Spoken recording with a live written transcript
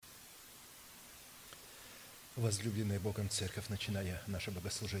Возлюбленная Богом Церковь, начиная наше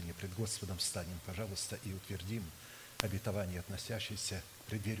богослужение пред Господом, встанем, пожалуйста, и утвердим обетование, относящееся к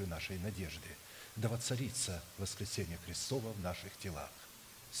преддверию нашей надежды. Да воцарится воскресение Христово в наших телах.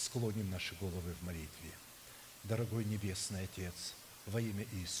 Склоним наши головы в молитве. Дорогой Небесный Отец, во имя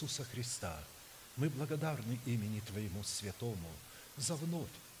Иисуса Христа, мы благодарны имени Твоему Святому за вновь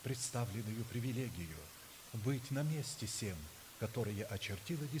представленную привилегию быть на месте сем, которое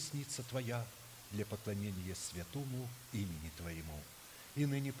очертила десница Твоя, для поклонения святому имени Твоему. И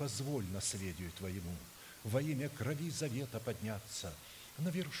ныне позволь наследию Твоему во имя крови завета подняться на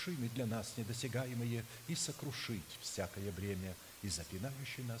вершины для нас недосягаемые и сокрушить всякое бремя и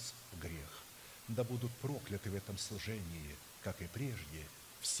запинающий нас в грех. Да будут прокляты в этом служении, как и прежде,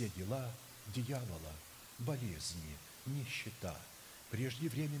 все дела дьявола, болезни, нищета,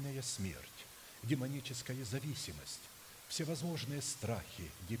 преждевременная смерть, демоническая зависимость, всевозможные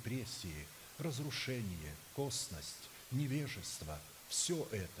страхи, депрессии, разрушение, косность, невежество – все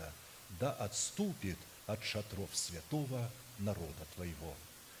это да отступит от шатров святого народа Твоего.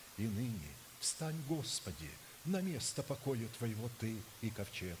 И ныне встань, Господи, на место покоя Твоего Ты и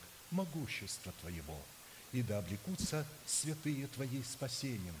ковчег могущества Твоего, и да облекутся святые Твои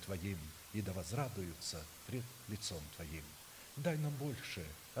спасением Твоим, и да возрадуются пред лицом Твоим. Дай нам больше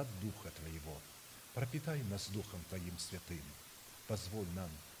от Духа Твоего, пропитай нас Духом Твоим святым, позволь нам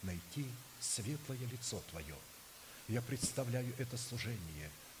найти светлое лицо Твое. Я представляю это служение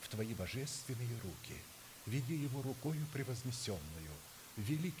в Твои божественные руки. Веди его рукою превознесенную.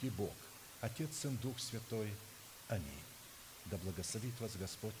 Великий Бог, Отец, Сын, Дух Святой. Аминь. Да благословит вас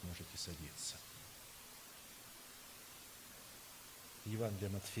Господь, можете садиться. Евангелие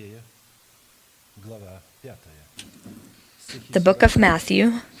Матфея, глава 5. The book of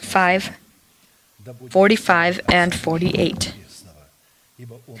Matthew 5, 45 and 48.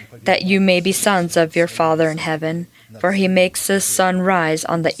 That you may be sons of your Father in heaven, for he makes his sun rise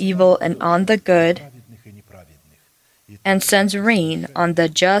on the evil and on the good, and sends rain on the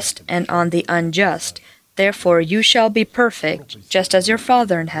just and on the unjust. Therefore you shall be perfect, just as your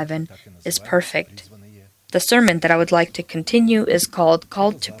Father in heaven is perfect. The sermon that I would like to continue is called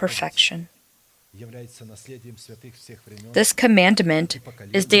Called to Perfection. This commandment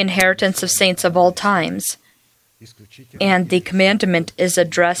is the inheritance of saints of all times, and the commandment is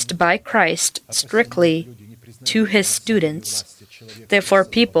addressed by Christ strictly to his students. Therefore,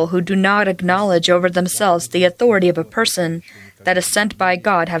 people who do not acknowledge over themselves the authority of a person that is sent by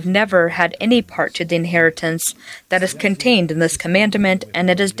God have never had any part to the inheritance that is contained in this commandment,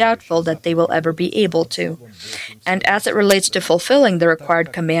 and it is doubtful that they will ever be able to. And as it relates to fulfilling the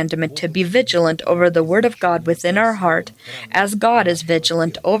required commandment to be vigilant over the Word of God within our heart, as God is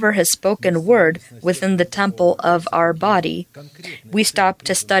vigilant over His spoken Word within the temple of our body, we stop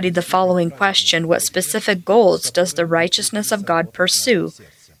to study the following question: what specific goals does the righteousness of God pursue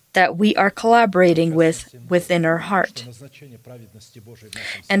that we are collaborating with within our heart?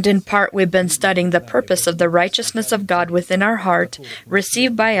 And in part, we've been studying the purpose of the righteousness of God within our heart,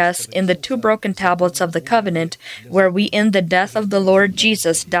 received by us in the 2 broken tablets of the covenant, where we in the death of the Lord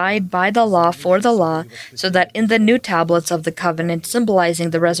Jesus died by the law for the law, so that in the new tablets of the covenant, symbolizing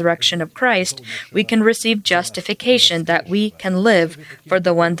the resurrection of Christ, we can receive justification, that we can live for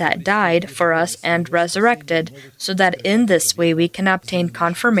the one that died for us and resurrected, so that in this way we can obtain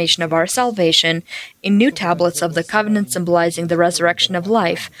confirmation of our salvation in new tablets of the covenant, symbolizing the resurrection of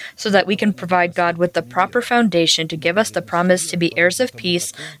life, so that we can provide God with the proper foundation to give us the promise to be heirs of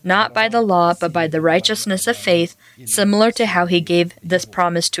peace, not by the law, but by the righteousness of faith, similar to how He gave this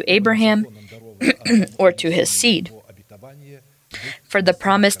promise to Abraham or to his seed. For the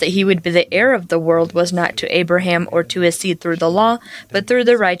promise that he would be the heir of the world was not to Abraham or to his seed through the law, but through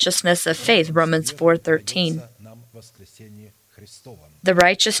the righteousness of faith, Romans 4:13. The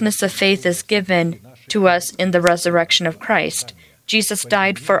righteousness of faith is given to us in the resurrection of Christ. Jesus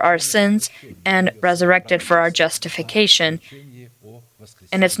died for our sins and resurrected for our justification.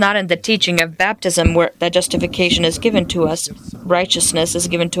 And it's not in the teaching of baptism where that justification is given to us, righteousness is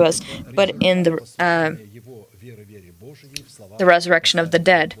given to us, but in the resurrection of the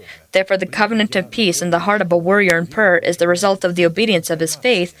dead. Therefore, the covenant of peace in the heart of a warrior in prayer is the result of the obedience of his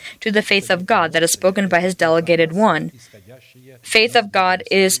faith to the faith of God that is spoken by his delegated one. Faith of God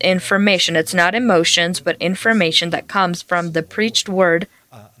is information. It's not emotions, but information that comes from the preached word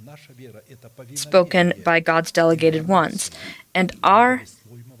spoken by God's delegated ones. And our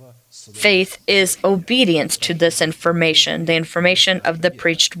faith is obedience to this information, the information of the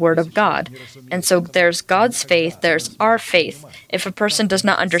preached Word of God. And so there's God's faith, there's our faith. If a person does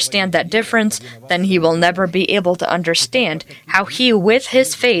not understand that difference, then he will never be able to understand how he, with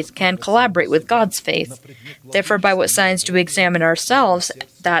his faith, can collaborate with God's faith. Therefore, by what signs do we examine ourselves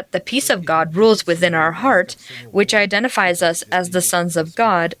that the peace of God rules within our heart, which identifies us as the sons of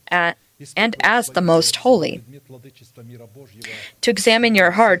God and as the most holy? To examine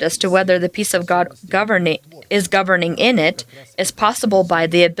your heart as to whether the peace of God is governing in it is possible by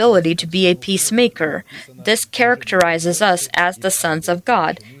the ability to be a peacemaker. This characterizes us as the sons of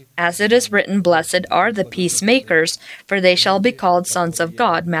God. As it is written, "Blessed are the peacemakers, for they shall be called sons of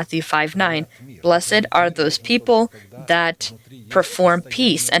God." Matthew 5:9. Blessed are those people that perform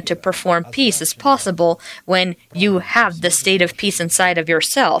peace, and to perform peace is possible when you have the state of peace inside of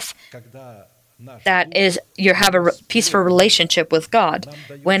yourself. That is, you have a peaceful relationship with God.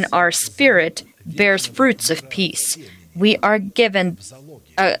 When our spirit bears fruits of peace, we are given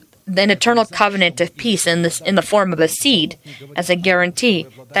an eternal covenant of peace in the form of a seed as a guarantee.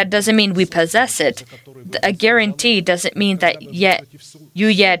 That doesn't mean we possess it. A guarantee doesn't mean that you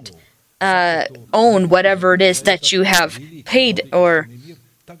own whatever it is that you have paid, or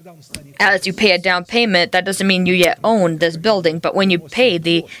as you pay a down payment, that doesn't mean you yet own this building. But when you pay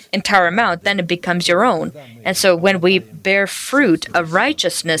the entire amount, then it becomes your own. And so when we bear fruit of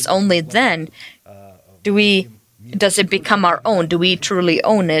righteousness, only then does it become our own? Do we truly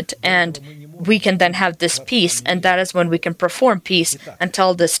own it? And we can then have this peace, and that is when we can perform peace.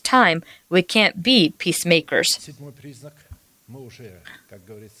 Until this time, we can't be peacemakers.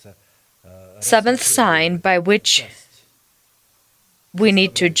 Seventh sign by which we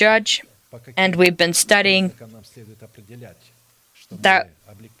need to judge, and we've been studying that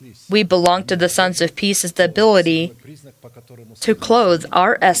we belong to the sons of peace, is the ability to clothe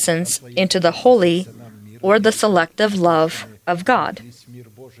our essence into the holy or the selective love of God.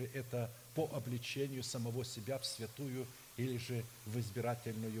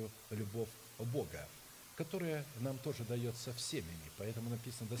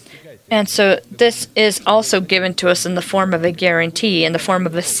 And so this is also given to us in the form of a guarantee, in the form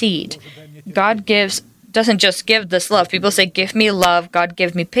of a seed. God doesn't just give this love. People say, "Give me love," God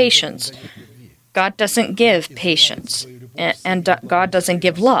give me patience. God doesn't give patience, and God doesn't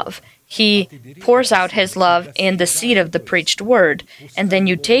give love. He pours out His love in the seed of the preached word, and then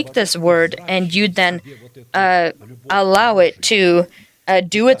you take this word and you then allow it to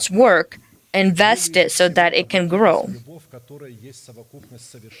do its work, invest it so that it can grow.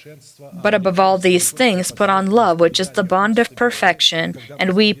 But above all these things, put on love, which is the bond of perfection,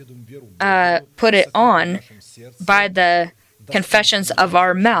 and we put it on by the confessions of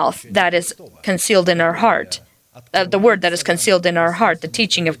our mouth that is concealed in our heart, the word that is concealed in our heart, the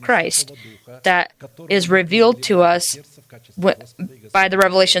teaching of Christ that is revealed to us by the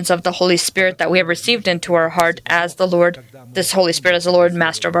revelations of the Holy Spirit that we have received into our heart as the Lord, this Holy Spirit as the Lord and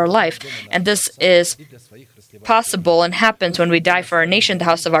Master of our life. And this is possible and happens when we die for our nation, the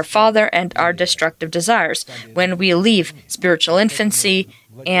house of our Father, and our destructive desires, when we leave spiritual infancy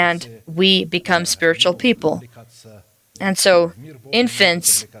and we become spiritual people. And so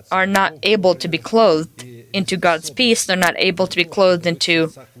infants are not able to be clothed into God's peace, they're not able to be clothed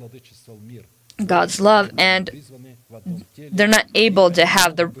into God's love, and they're not able to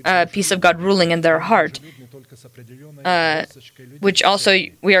have the peace of God ruling in their heart, which also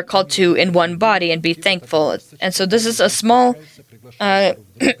we are called to in one body and be thankful. And so this is a small, they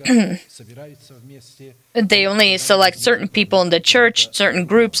only select certain people in the church, certain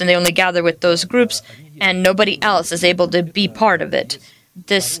groups, and they only gather with those groups, and nobody else is able to be part of it.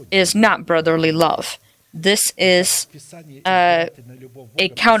 This is not brotherly love. This is a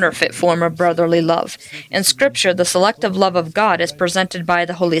counterfeit form of brotherly love. In Scripture, the selective love of God is presented by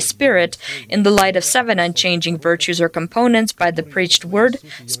the Holy Spirit in the light of 7 unchanging virtues or components by the preached word,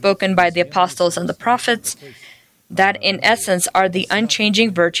 spoken by the apostles and the prophets, that in essence are the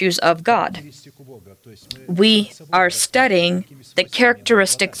unchanging virtues of God. We are studying the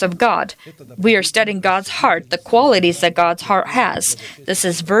characteristics of God. We are studying God's heart, the qualities that God's heart has. This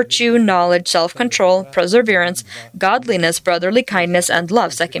is virtue, knowledge, self-control, perseverance, godliness, brotherly kindness, and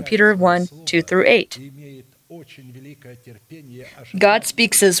love. 2 Peter 1, 2 through 8. God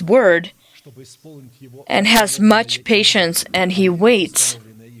speaks His word and has much patience, and He waits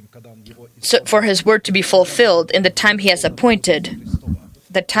for His word to be fulfilled in the time He has appointed.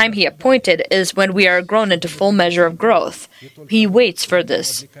 The time He appointed is when we are grown into full measure of growth. He waits for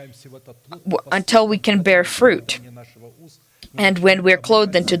this until we can bear fruit. And when we're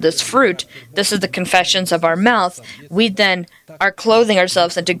clothed into this fruit, this is the confessions of our mouth, we then are clothing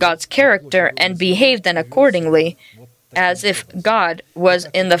ourselves into God's character and behave then accordingly, as if God was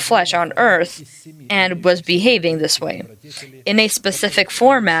in the flesh on earth and was behaving this way. In a specific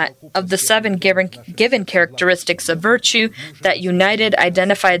format of the 7 given characteristics of virtue that united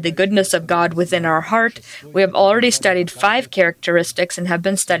identified the goodness of God within our heart, we have already studied 5 characteristics and have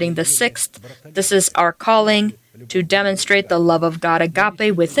been studying the 6th. This is our calling to demonstrate the love of God,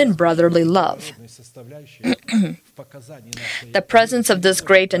 agape, within brotherly love. The presence of this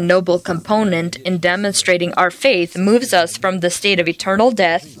great and noble component in demonstrating our faith moves us from the state of eternal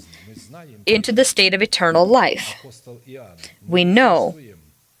death into the state of eternal life. We know,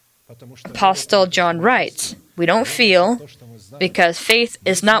 Apostle John writes, we don't feel, because faith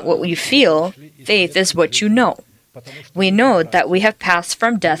is not what we feel, faith is what you know. We know that we have passed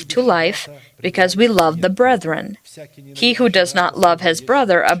from death to life because we love the brethren. He who does not love his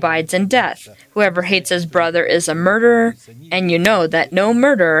brother abides in death. Whoever hates his brother is a murderer, and you know that no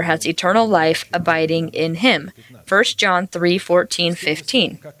murderer has eternal life abiding in him. 1 John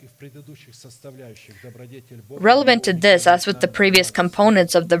 3:14-15. Relevant to this, as with the previous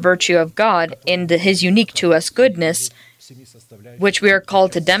components of the virtue of God in His unique to us goodness, which we are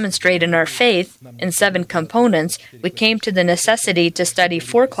called to demonstrate in our faith, in 7 components, we came to the necessity to study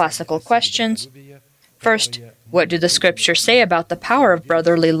 4 classical questions. First, what do the Scriptures say about the power of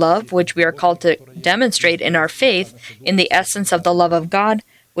brotherly love, which we are called to demonstrate in our faith, in the essence of the love of God,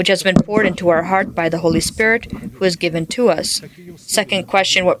 which has been poured into our heart by the Holy Spirit, who is given to us? Second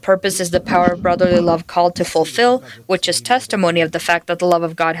question, what purpose is the power of brotherly love called to fulfill, which is testimony of the fact that the love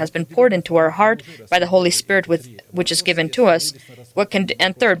of God has been poured into our heart by the Holy Spirit, which is given to us?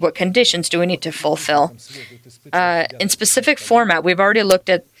 And third, what conditions do we need to fulfill? In specific format, we've already looked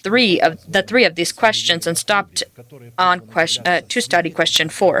at 3 of these questions and stopped on to study question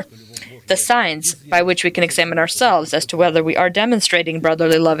 4. The signs by which we can examine ourselves as to whether we are demonstrating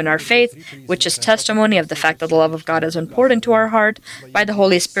brotherly love in our faith, which is testimony of the fact that the love of God has been poured into our heart by the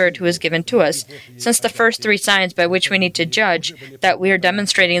Holy Spirit who is given to us. Since the first 3 signs by which we need to judge that we are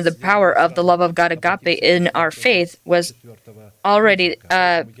demonstrating the power of the love of God agape in our faith has already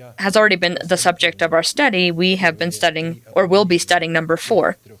been the subject of our study, we have been studying, or will be studying, number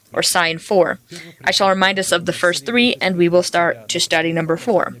 4, or sign 4. I shall remind us of the first 3, and we will start to study number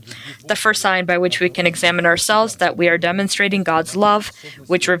 4. The first sign by which we can examine ourselves that we are demonstrating God's love,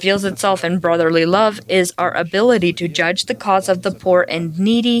 which reveals itself in brotherly love, is our ability to judge the cause of the poor and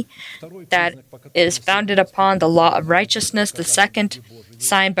needy, that is founded upon the law of righteousness. The second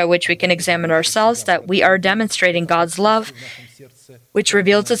sign by which we can examine ourselves that we are demonstrating God's love, which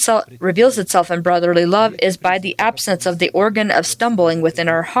reveals itself in brotherly love, is by the absence of the organ of stumbling within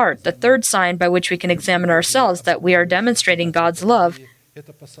our heart. The third sign by which we can examine ourselves that we are demonstrating God's love,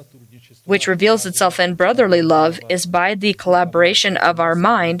 which reveals itself in brotherly love, is by the collaboration of our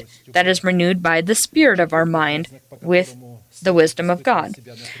mind that is renewed by the spirit of our mind with the wisdom of God.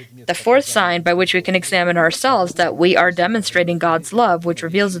 The fourth sign by which we can examine ourselves that we are demonstrating God's love, which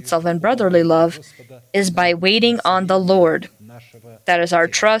reveals itself in brotherly love, is by waiting on the Lord. That is our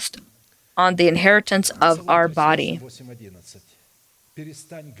trust on the inheritance of our body.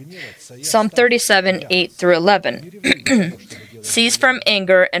 Psalm 37, 8-11. Cease from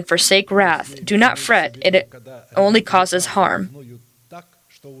anger and forsake wrath. Do not fret, it only causes harm.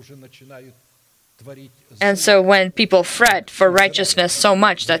 And so when people fret for righteousness so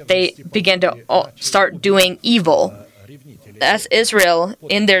much that they begin to start doing evil, as Israel,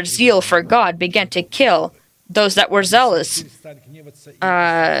 in their zeal for God, began to kill those that were zealous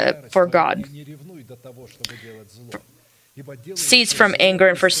for God. Cease from anger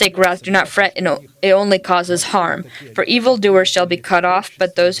and forsake wrath. Do not fret, it only causes harm. For evildoers shall be cut off,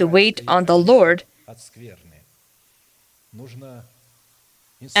 but those who wait on the Lord.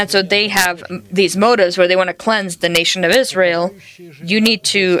 And so they have these motives where they want to cleanse the nation of Israel. You need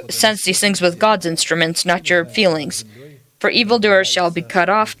to sense these things with God's instruments, not your feelings. For evildoers shall be cut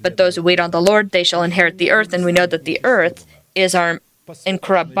off, but those who wait on the Lord, they shall inherit the earth. And we know that the earth is our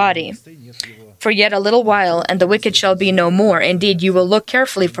incorrupt body. For yet a little while, and the wicked shall be no more. Indeed, you will look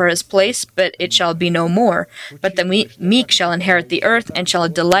carefully for his place, but it shall be no more. But the meek shall inherit the earth, and shall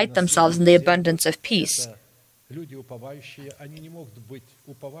delight themselves in the abundance of peace.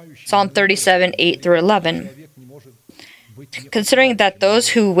 Psalm 37, 8-11. Considering that those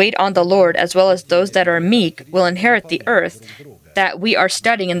who wait on the Lord, as well as those that are meek, will inherit the earth, that we are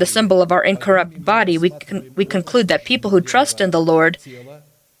studying in the symbol of our incorrupt body, we conclude that people who trust in the Lord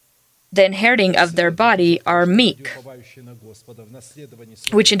the inheriting of their body are meek,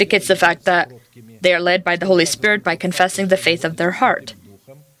 which indicates the fact that they are led by the Holy Spirit by confessing the faith of their heart.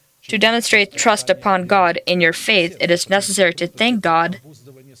 To demonstrate trust upon God in your faith, it is necessary to thank God.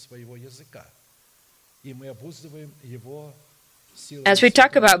 As we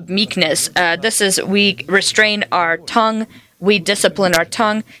talk about meekness, we restrain our tongue, we discipline our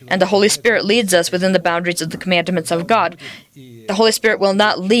tongue, and the Holy Spirit leads us within the boundaries of the commandments of God. The Holy Spirit will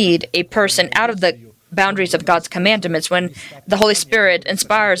not lead a person out of the boundaries of God's commandments. When the Holy Spirit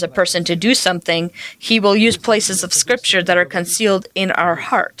inspires a person to do something, He will use places of Scripture that are concealed in our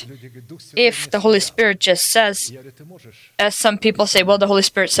heart. If the Holy Spirit just says, as some people say, well, the Holy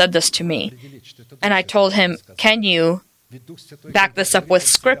Spirit said this to me, and I told him, can you back this up with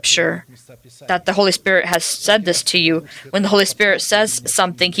Scripture, that the Holy Spirit has said this to you? When the Holy Spirit says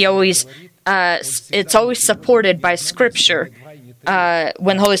something, it's always supported by Scripture.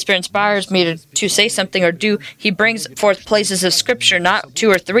 When the Holy Spirit inspires me to say something or do, He brings forth places of Scripture, not 2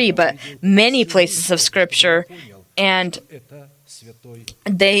 or 3, but many places of Scripture, and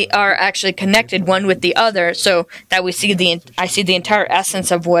they are actually connected one with the other, so that I see the entire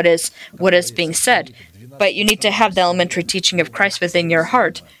essence of what is being said. But you need to have the elementary teaching of Christ within your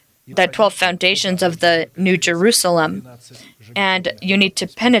heart, the 12 foundations of the New Jerusalem. And you need to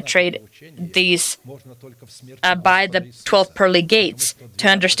penetrate these by the 12 pearly gates. To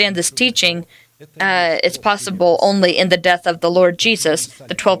understand this teaching, it's possible only in the death of the Lord Jesus.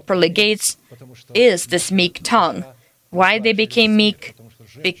 The 12 pearly gates is this meek tongue. Why they became meek?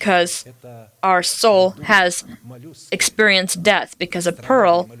 Because our soul has experienced death, because a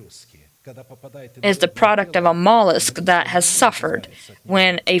pearl is the product of a mollusk that has suffered.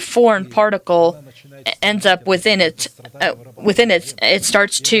 When a foreign particle ends up within it, it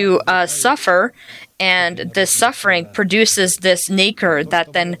starts to suffer, and this suffering produces this nacre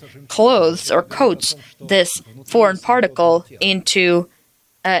that then clothes or coats this foreign particle into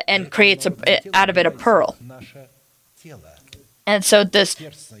and creates out of it a pearl. And so this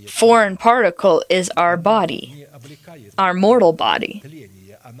foreign particle is our body, our mortal body.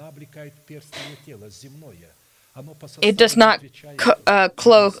 It does not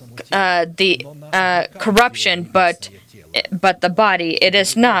cloak the corruption, but the body. It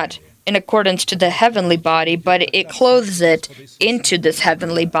is not in accordance to the heavenly body, but it clothes it into this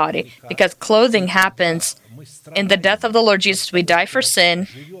heavenly body. Because clothing happens in the death of the Lord Jesus. We die for sin,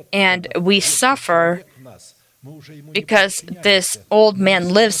 and we suffer because this old man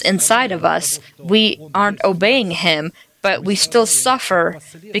lives inside of us. We aren't obeying him, but we still suffer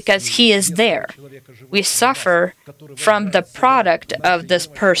because he is there. We suffer from the product of this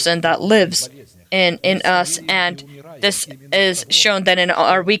person that lives in us, and this is shown that in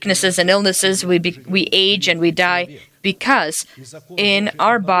our weaknesses and illnesses we age and we die, because in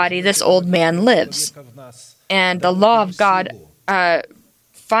our body this old man lives. And the law of God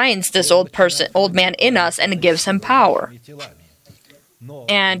finds this old man in us, and it gives him power.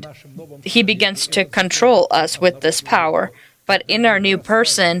 And he begins to control us with this power. But in our new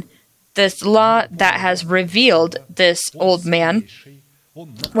person, this law that has revealed this old man,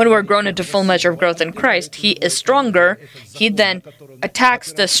 when we're grown into full measure of growth in Christ, he is stronger. He then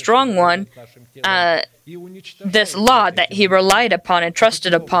attacks the strong one, this law that he relied upon and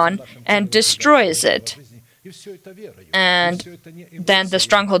trusted upon, and destroys it. And then the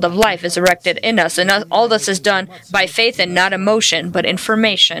stronghold of life is erected in us. And all this is done by faith and not emotion, but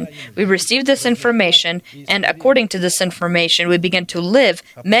information. We receive this information, and according to this information, we begin to live,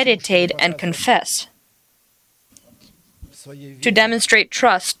 meditate, and confess. To demonstrate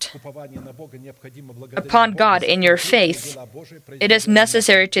trust upon God in your faith, it is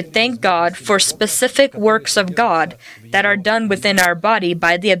necessary to thank God for specific works of God that are done within our body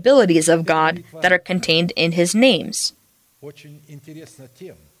by the abilities of God that are contained in His names.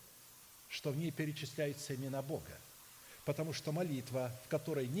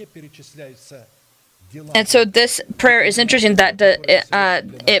 And so this prayer is interesting that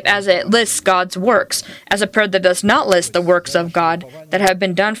as it lists God's works, as a prayer that does not list the works of God that have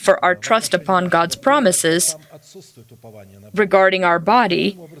been done for our trust upon God's promises regarding our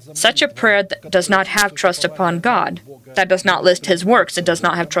body. Such a prayer that does not have trust upon God, that does not list His works, it does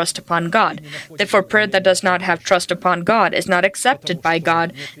not have trust upon God. Therefore, prayer that does not have trust upon God is not accepted by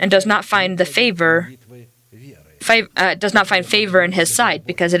God and does not find favor in His sight,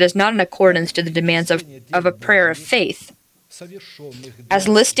 because it is not in accordance to the demands of a prayer of faith. as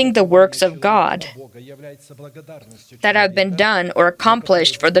listing the works of God that have been done or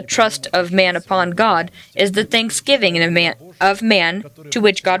accomplished for the trust of man upon God is the thanksgiving of man to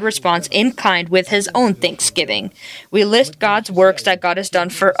which God responds in kind with his own thanksgiving. We list God's works that God has done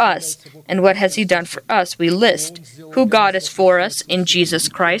for us. And what has he done for us? We list who God is for us in Jesus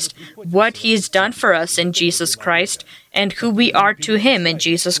Christ, what he has done for us in Jesus Christ, and who we are to him in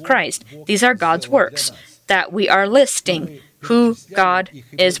Jesus Christ. These are God's works that we are listing, who God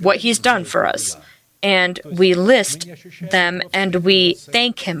is, what he's done for us. And we list them and we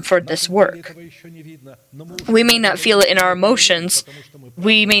thank him for this work. We may not feel it in our emotions,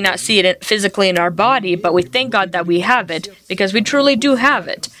 we may not see it physically in our body, but we thank God that we have it, because we truly do have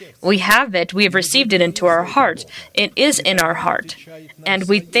it. We have it, we have received it into our heart. It is in our heart. And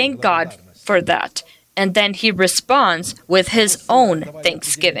we thank God for that. And then he responds with his own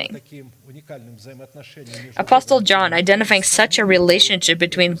thanksgiving. Apostle John, identifying such a relationship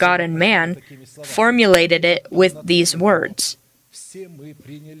between God and man, formulated it with these words.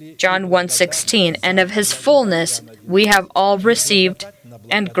 John 1:16, and of his fullness we have all received,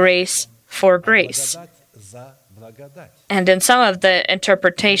 and grace for grace. And in some of the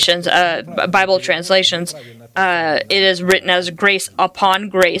interpretations, Bible translations, it is written as grace upon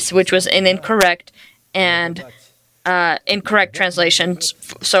grace, which was an incorrect translation.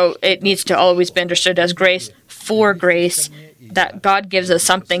 So it needs to always be understood as grace for grace, that God gives us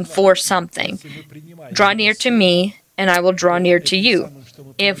something for something. Draw near to me, and I will draw near to you.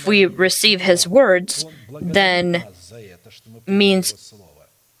 If we receive his words, then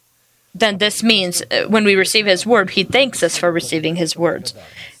this means when we receive his word, he thanks us for receiving his words.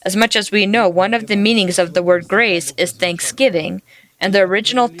 As much as we know, one of the meanings of the word grace is thanksgiving, and the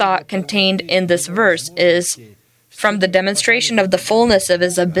original thought contained in this verse is, from the demonstration of the fullness of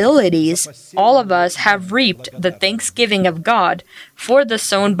his abilities, all of us have reaped the thanksgiving of God for the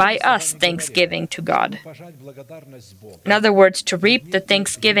sown by us thanksgiving to God. In other words, to reap the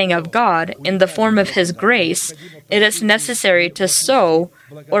thanksgiving of God in the form of his grace, it is necessary to sow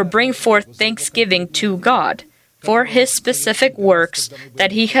or bring forth thanksgiving to God for his specific works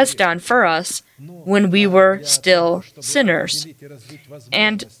that he has done for us when we were still sinners.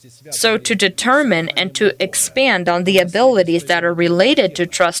 And so to determine and to expand on the abilities that are related to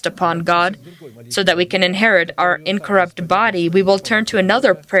trust upon God, so that we can inherit our incorrupt body, we will turn to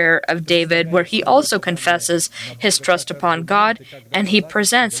another prayer of David where he also confesses his trust upon God, and he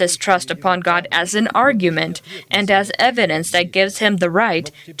presents his trust upon God as an argument and as evidence that gives him the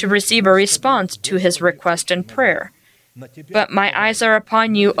right to receive a response to his request and prayer. But my eyes are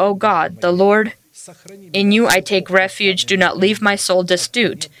upon you, O God, the Lord. In you I take refuge. Do not leave my soul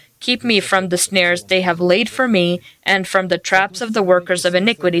destitute. Keep me from the snares they have laid for me, and from the traps of the workers of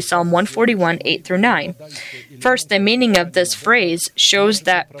iniquity. Psalm 141, 8-9. First, the meaning of this phrase shows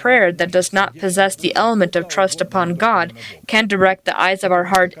that prayer that does not possess the element of trust upon God can direct the eyes of our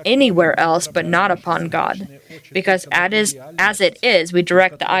heart anywhere else but not upon God. Because as it is, we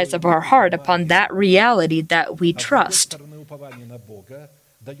direct the eyes of our heart upon that reality that we trust.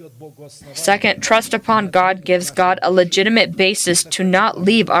 Second, trust upon God gives God a legitimate basis to not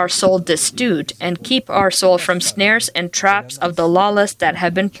leave our soul destitute and keep our soul from snares and traps of the lawless that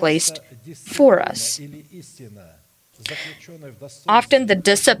have been placed for us. Often the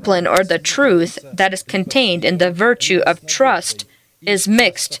discipline or the truth that is contained in the virtue of trust is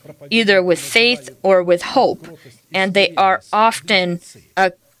mixed either with faith or with hope, and they are often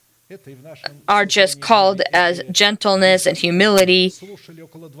are just called as gentleness and humility.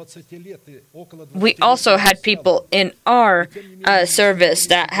 We also had people in our service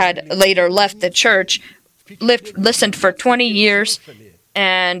that had later left the church, listened for 20 years,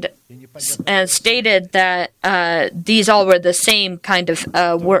 and stated that these all were the same kind of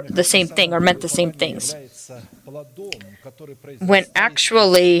the same thing or meant the same things, when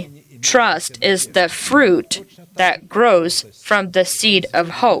actually trust is the fruit that grows from the seed of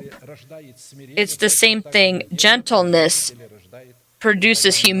hope. It's the same thing. Gentleness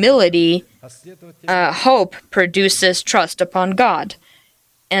produces humility. Hope produces trust upon God.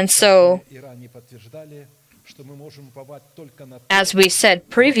 And so, as we said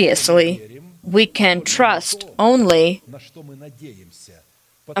previously, we can trust only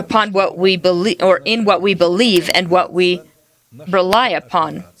upon what we believe, or in what we believe and what we rely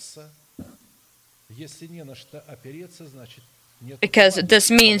upon. Because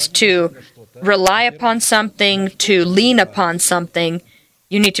this means to rely upon something, to lean upon something.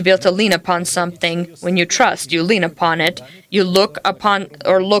 You need to be able to lean upon something. When you trust, you lean upon it. You look upon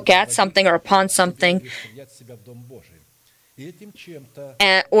or look at something or upon something.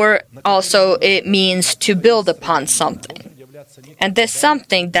 Or also it means to build upon something. And this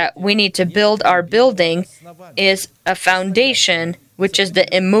something that we need to build our building is a foundation, which is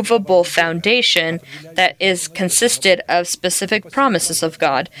the immovable foundation that is consisted of specific promises of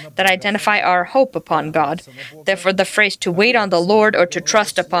God that identify our hope upon God. Therefore, the phrase to wait on the Lord or to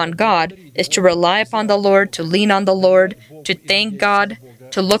trust upon God is to rely upon the Lord, to lean on the Lord, to thank God,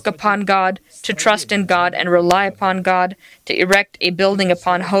 to look upon God, to trust in God and rely upon God, to erect a building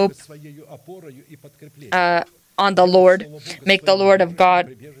upon hope on the Lord, make the Word of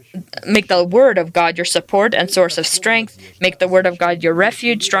God your support and source of strength, make the Word of God your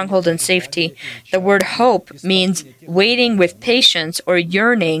refuge, stronghold, and safety. The word hope means waiting with patience or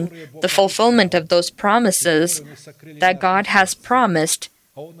yearning the fulfillment of those promises that God has promised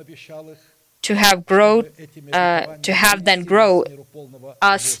to have then grow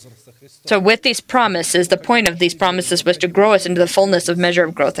us. So with these promises, the point of these promises was to grow us into the fullness of measure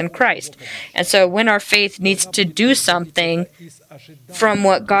of growth in Christ. And so when our faith needs to do something from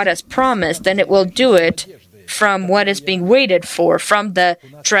what God has promised, then it will do it from what is being waited for, from the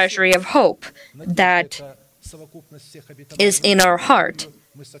treasury of hope that is in our heart.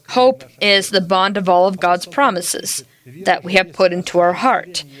 Hope is the bond of all of God's promises that we have put into our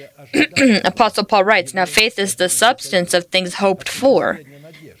heart. Apostle Paul writes, "Now faith is the substance of things hoped for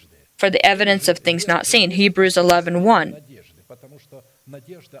the evidence of things not seen." Hebrews 11:1.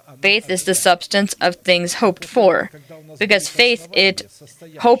 Faith is the substance of things hoped for, because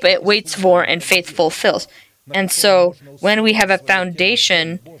hope it waits for and faith fulfills. And so when we have a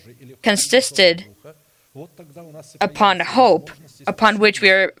foundation consisted upon hope, upon which we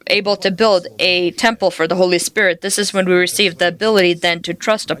are able to build a temple for the Holy Spirit, this is when we receive the ability then to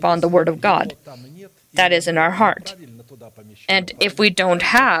trust upon the Word of God that is in our heart. And if we don't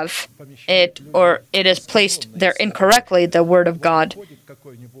have it, or it is placed there incorrectly, the Word of God,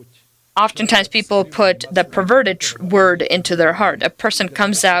 oftentimes people put the perverted word into their heart. A person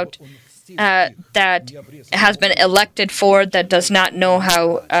comes out that has been elected for, that does not know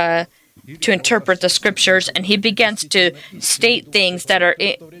how to interpret the Scriptures, and he begins to state things that are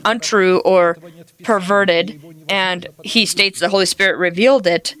untrue or perverted, and he states the Holy Spirit revealed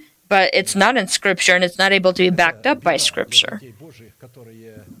it, but it's not in Scripture, and it's not able to be backed up by Scripture.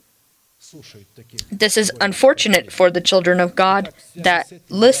 This is unfortunate for the children of God that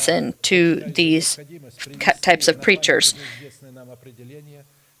listen to these types of preachers.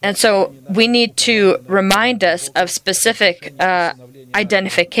 And so we need to remind us of specific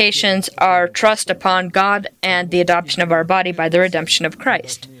identifications, our trust upon God, and the adoption of our body by the redemption of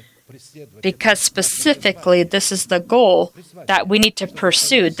Christ. Because specifically, this is the goal that we need to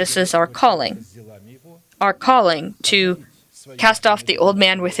pursue. This is our calling. Our calling to cast off the old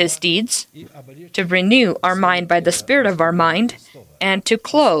man with his deeds, to renew our mind by the spirit of our mind, and to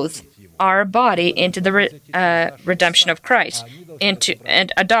clothe our body into the redemption of Christ,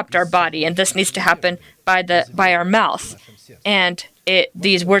 and adopt our body. And this needs to happen by our mouth. And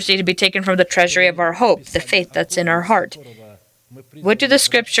these words need to be taken from the treasury of our hope, the faith that's in our heart. What do the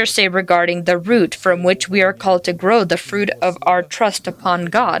Scriptures say regarding the root from which we are called to grow the fruit of our trust upon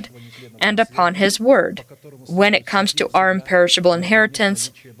God and upon His Word, when it comes to our imperishable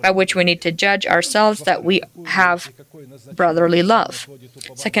inheritance, by which we need to judge ourselves that we have brotherly love?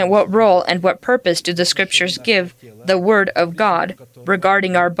 Second, what role and what purpose do the Scriptures give the Word of God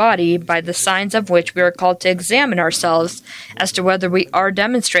regarding our body, by the signs of which we are called to examine ourselves as to whether we are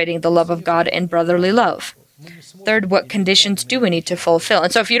demonstrating the love of God in brotherly love? Third, what conditions do we need to fulfill?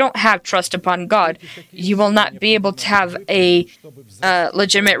 And so if you don't have trust upon God, you will not be able to have a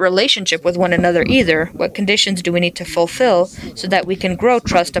legitimate relationship with one another either. What conditions do we need to fulfill so that we can grow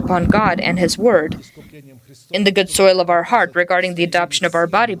trust upon God and His Word in the good soil of our heart regarding the adoption of our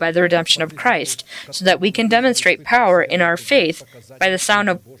body by the redemption of Christ, so that we can demonstrate power in our faith by the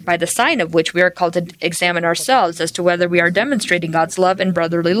sign of which we are called to examine ourselves as to whether we are demonstrating God's love and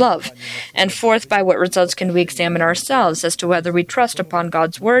brotherly love? And fourth, by what results can we examine ourselves as to whether we trust upon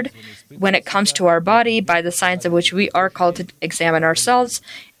God's Word when it comes to our body, by the signs of which we are called to examine ourselves,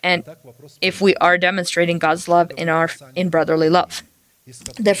 and if we are demonstrating God's love in brotherly love?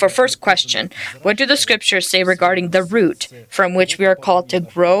 Therefore, first question, what do the Scriptures say regarding the root from which we are called to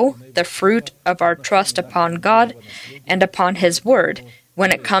grow the fruit of our trust upon God and upon His Word,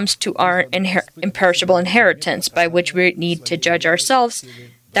 when it comes to our imperishable inheritance, by which we need to judge ourselves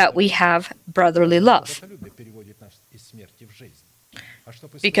that we have brotherly love?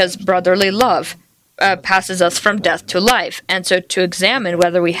 Because brotherly love passes us from death to life, and so to examine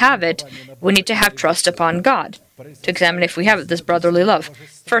whether we have it, we need to have trust upon God. to examine if we have this brotherly love.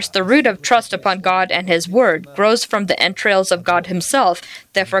 First, the root of trust upon God and His Word grows from the entrails of God Himself,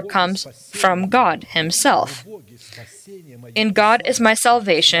 therefore comes from God Himself. In God is my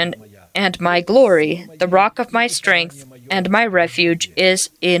salvation and my glory, the rock of my strength and my refuge is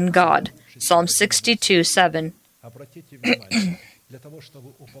in God. Psalm 62:7.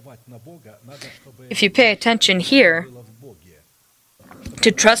 If you pay attention here,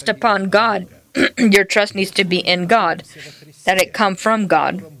 to trust upon God, your trust needs to be in God, that it come from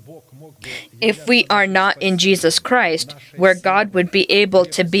God. If we are not in Jesus Christ, where God would be able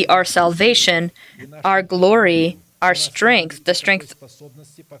to be our salvation, our glory, our strength, the strength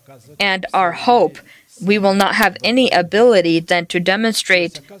and our hope, we will not have any ability then to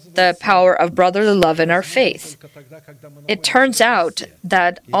demonstrate the power of brotherly love in our faith. It turns out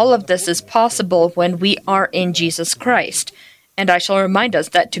that all of this is possible when we are in Jesus Christ. And I shall remind us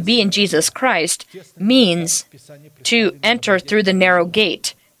that to be in Jesus Christ means to enter through the narrow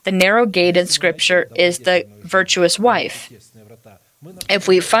gate. The narrow gate in Scripture is the virtuous wife. If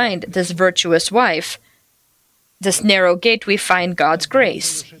we find this virtuous wife, this narrow gate, we find God's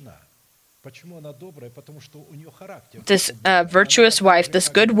grace. This virtuous wife, this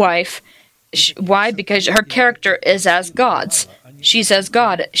good wife, why? Because her character is as God's. She is as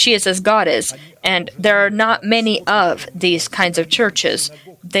God is. And there are not many of these kinds of churches.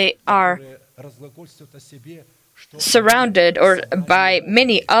 They are surrounded by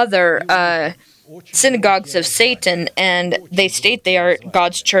many other synagogues of Satan, and they state they are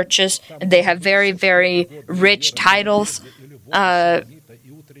God's churches. And they have very, very rich titles, and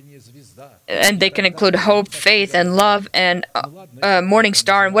they can include hope, faith, and love, and morning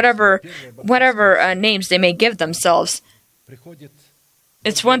star, and whatever names they may give themselves.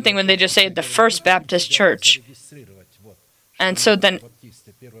 It's one thing when they just say the First Baptist Church, and so then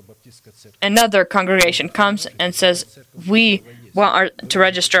another congregation comes and says, we want to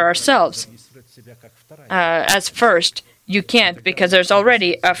register ourselves as first. You can't, because there's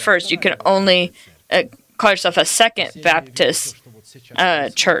already a first. You can only call yourself a Second Baptist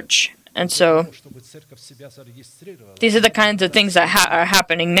church. And so these are the kinds of things that are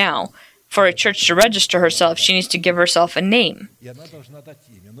happening now. For a church to register herself, she needs to give herself a name.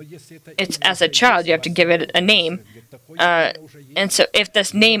 It's as a child, you have to give it a name. And so if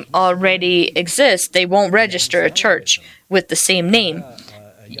this name already exists, they won't register a church with the same name.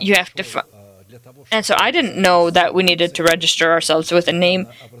 You have to... And so I didn't know that we needed to register ourselves with a name.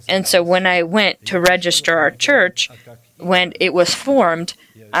 And so when I went to register our church, when it was formed,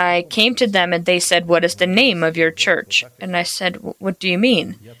 I came to them and they said, "What is the name of your church?" And I said, "What do you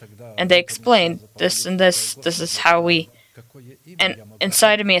mean?" And they explained, "This and this is how we..." And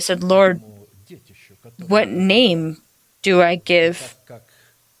inside of me I said, "Lord, what name do I give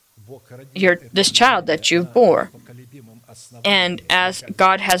this child that you've bore?" And as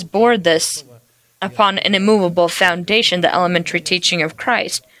God has bore this upon an immovable foundation, the elementary teaching of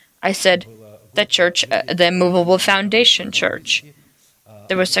Christ, I said, the church, the immovable foundation church.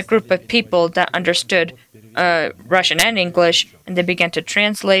 There was a group of people that understood Russian and English, and they began to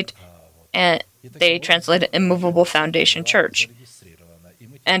translate, and they translated immovable foundation church.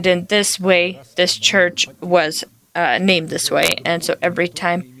 And in this way, this church was named this way. And so every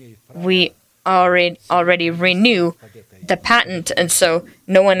time we already renew the patent, and so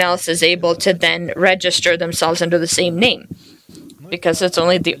no one else is able to then register themselves under the same name, because it's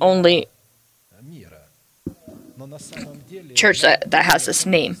the only church that has this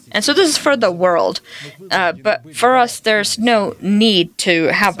name. And so this is for the world. But for us, there's no need to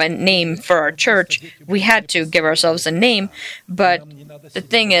have a name for our church. We had to give ourselves a name, but the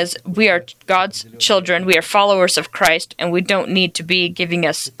thing is, we are God's children, we are followers of Christ, and we don't need to be giving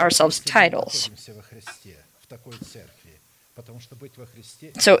ourselves titles.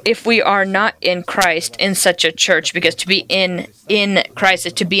 So if we are not in Christ in such a church, because to be in Christ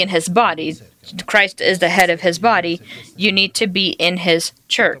is to be in His body, Christ is the head of His body, you need to be in His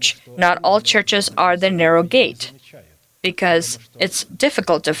church. Not all churches are the narrow gate, because it's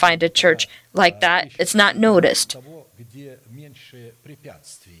difficult to find a church like that. It's not noticed.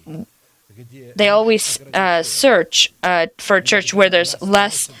 They always search for a church where there's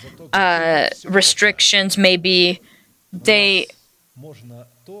less restrictions. Maybe they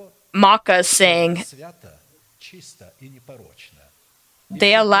mock us, saying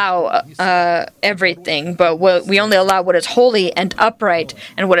they allow everything, but we only allow what is holy and upright,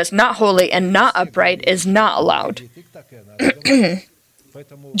 and what is not holy and not upright is not allowed.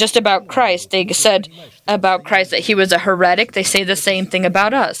 Just about Christ, they said about Christ that He was a heretic. They say the same thing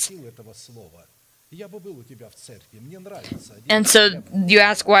about us. And so you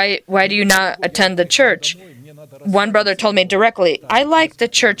ask, why do you not attend the church? one brother told me directly, I like the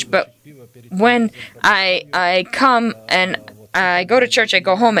church, but when I come and I go to church, I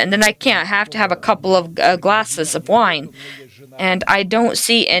go home, and then I can't. I have to have a couple of glasses of wine. And I don't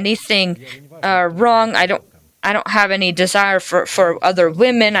see anything wrong. I don't have any desire for other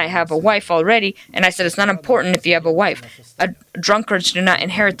women. I have a wife already. And I said, it's not important if you have a wife. Drunkards do not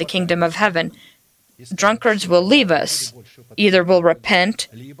inherit the kingdom of heaven. Drunkards will leave us. Either will repent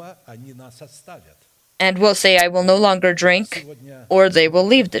and will say, I will no longer drink, or they will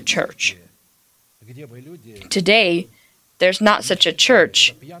leave the church. Today, there's not such a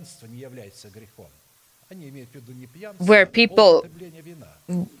church where people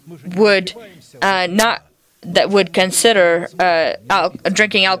would would consider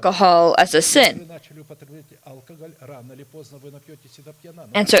drinking alcohol as a sin.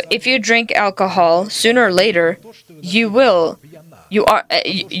 And so if you drink alcohol, sooner or later, you will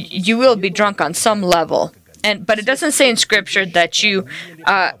be drunk on some level. But it doesn't say in Scripture that you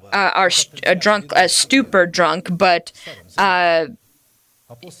are drunk, stupor drunk, but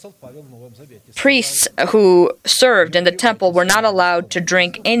priests who served in the temple were not allowed to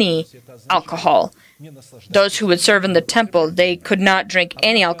drink any alcohol. Those who would serve in the temple, they could not drink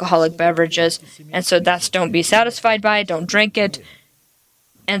any alcoholic beverages. And so that's don't be satisfied by it, don't drink it.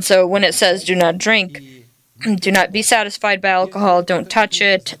 And so when it says do not drink, do not be satisfied by alcohol, don't touch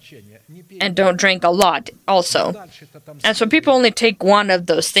it, and don't drink a lot also. And so people only take one of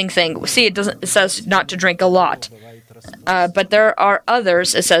those things saying, see, it says not to drink a lot. But there are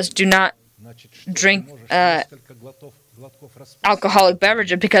others, it says do not drink alcoholic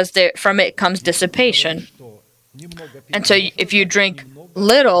beverages because from it comes dissipation. And so if you drink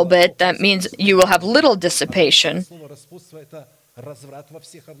little bit, that means you will have little dissipation.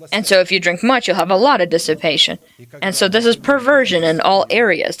 And so if you drink much, you'll have a lot of dissipation. And so this is perversion in all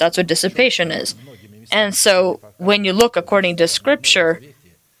areas. That's what dissipation is. And so when you look according to Scripture,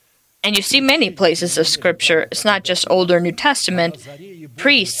 and you see many places of Scripture, it's not just Old or New Testament,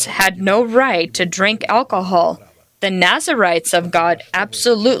 priests had no right to drink alcohol. The Nazarites of God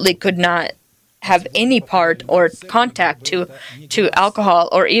absolutely could not have any part or contact to alcohol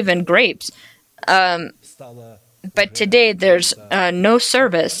or even grapes. But today there's no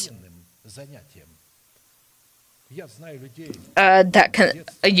service you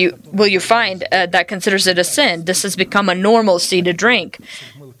find that considers it a sin. This has become a normalcy to drink.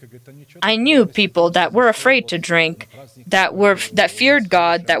 I knew people that were afraid to drink, that feared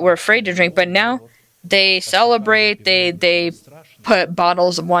God, that were afraid to drink, but now they celebrate, they put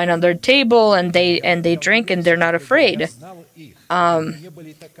bottles of wine on their table, and they drink, and they're not afraid.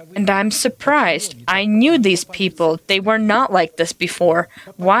 And I'm surprised. I knew these people. They were not like this before.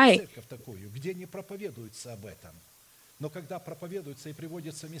 Why?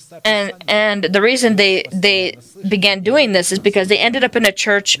 And the reason they began doing this is because they ended up in a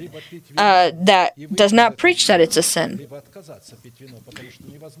church that does not preach that it's a sin.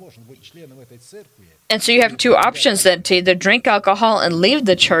 And so you have two options then, to either drink alcohol and leave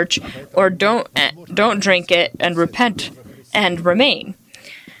the church, or don't drink it and repent and remain.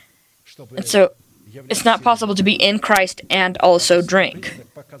 And so it's not possible to be in Christ and also drink.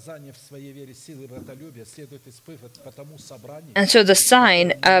 And so the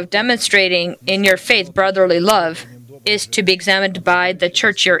sign of demonstrating in your faith brotherly love is to be examined by the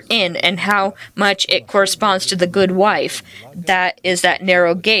church you're in and how much it corresponds to the good wife. That is that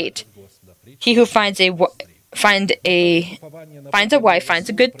narrow gate. He who finds a wife finds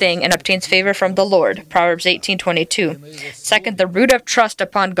a good thing and obtains favor from the Lord. Proverbs 18:22. Second, the root of trust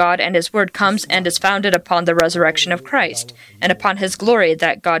upon God and His Word comes and is founded upon the resurrection of Christ and upon His glory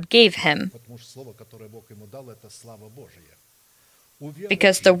that God gave Him.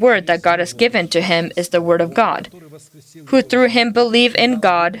 Because the Word that God has given to Him is the Word of God, who through Him believe in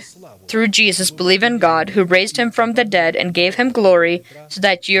God, through Jesus believe in God, who raised Him from the dead and gave Him glory, so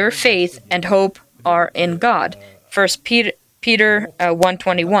that your faith and hope are in God. 1 Peter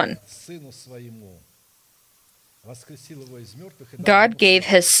 1:21. God gave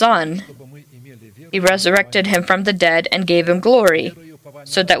His Son. He resurrected Him from the dead and gave Him glory,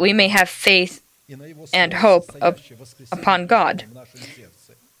 so that we may have faith and hope upon God.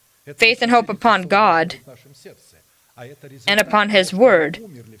 Faith and hope upon God and upon His Word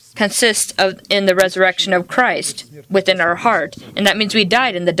consists in the resurrection of Christ within our heart. And that means we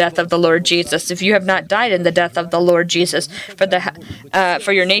died in the death of the Lord Jesus. If you have not died in the death of the Lord Jesus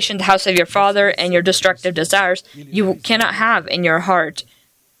for your nation, the house of your father, and your destructive desires, you cannot have in your heart.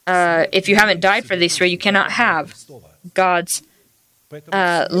 If you haven't died for these three, you cannot have God's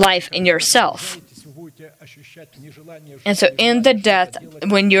life in yourself. And so in the death,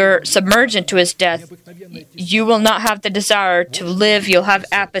 when you're submerged into his death, you will not have the desire to live. You'll have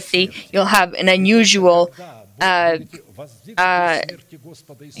apathy. You'll have an unusual,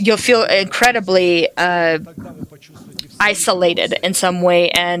 you'll feel incredibly isolated in some way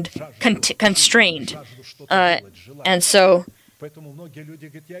and constrained. And so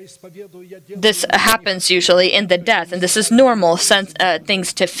this happens usually in the death, and this is normal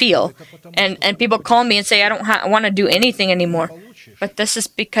things to feel. And people call me and say, I don't want to do anything anymore. But this is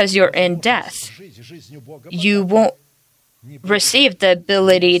because you're in death. You won't receive the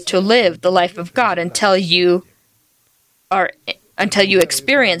ability to live the life of God until you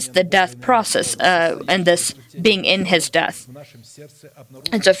experience the death process and this being in his death.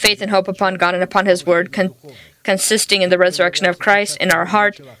 And so faith and hope upon God and upon his word, consisting in the resurrection of Christ in our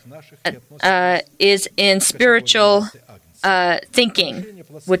heart, is in spiritual thinking,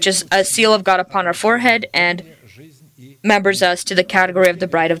 which is a seal of God upon our forehead and members us to the category of the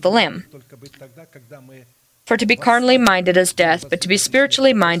bride of the Lamb. For to be carnally minded is death, but to be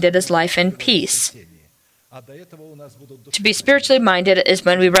spiritually minded is life and peace. To be spiritually minded is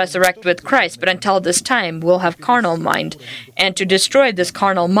when we resurrect with Christ, but until this time we'll have carnal mind. And to destroy this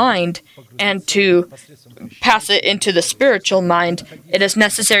carnal mind and to pass it into the spiritual mind, it is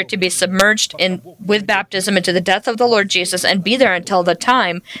necessary to be submerged with baptism into the death of the Lord Jesus and be there until the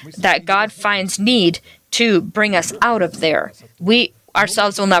time that God finds need to bring us out of there. We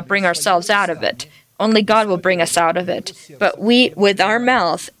ourselves will not bring ourselves out of it. Only God will bring us out of it. But we, with our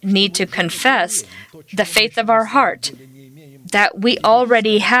mouth, need to confess the faith of our heart that we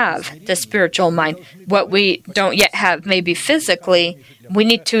already have the spiritual mind. What we don't yet have, maybe physically, we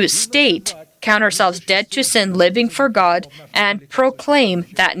need to count ourselves dead to sin, living for God, and proclaim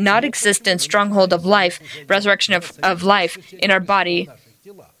that not-existent stronghold of life, resurrection of life in our body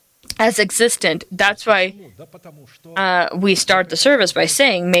as existent. That's why we start the service by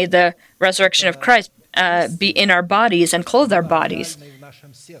saying, may the resurrection of Christ be in our bodies and clothe our bodies.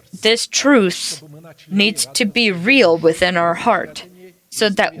 This truth needs to be real within our heart so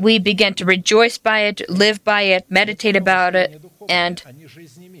that we begin to rejoice by it, live by it, meditate about it, and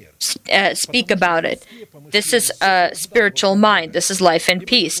speak about it. This is a spiritual mind. This is life and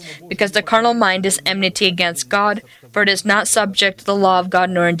peace, because the carnal mind is enmity against God, for it is not subject to the law of God,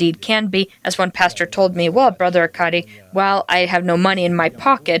 nor indeed can be. As one pastor told me, well, Brother Arkady, while I have no money in my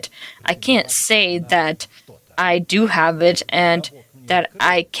pocket, I can't say that I do have it and that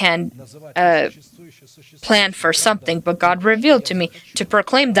I can plan for something, but God revealed to me to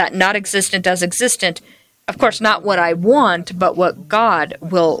proclaim that not existent as existent. Of course, not what I want, but what God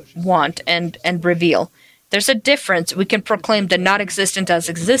will want and reveal. There's a difference. We can proclaim the not existent as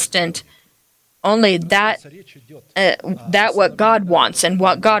existent, only that what God wants and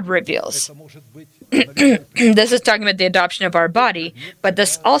what God reveals. This is talking about the adoption of our body, but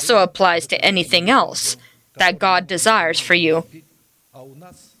this also applies to anything else that God desires for you.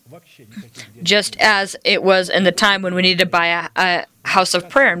 Just as it was in the time when we needed to buy a house of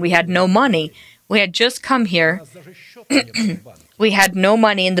prayer and we had no money. We had just come here. We had no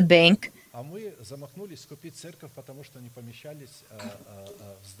money in the bank.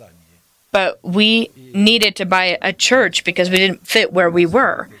 But we needed to buy a church because we didn't fit where we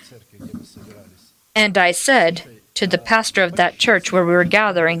were. And I said to the pastor of that church where we were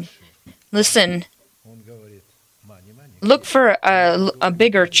gathering, listen, look for a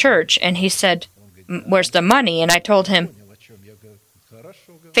bigger church. And he said, where's the money? And I told him,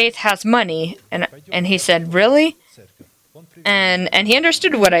 Faith has money. And he said, really? And he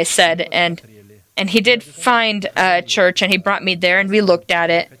understood what I said. And he did find a church, and he brought me there, and we looked at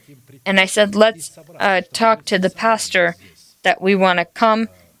it. And I said, let's talk to the pastor that we want to come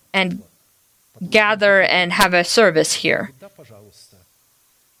and gather and have a service here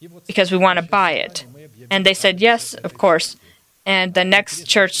because we want to buy it. And they said, yes, of course. And the next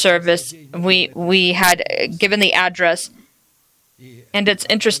church service, we had given the address. And it's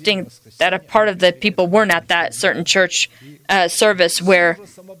interesting that a part of the people weren't at that certain church service where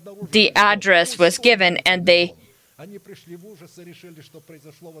the address was given, and they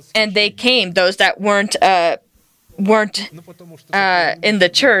came. Those that weren't in the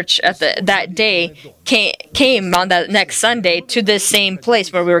church at that day came on that next Sunday to this same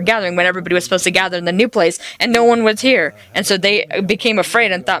place where we were gathering when everybody was supposed to gather in the new place, and no one was here. And so they became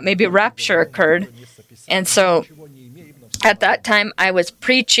afraid and thought maybe a rapture occurred. And so at that time, I was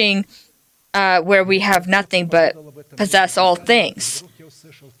preaching where we have nothing but possess all things.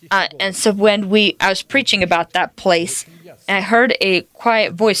 And so when I was preaching about that place, I heard a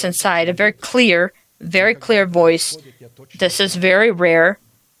quiet voice inside, a very clear voice. This is very rare.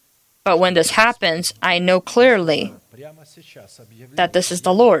 But when this happens, I know clearly that this is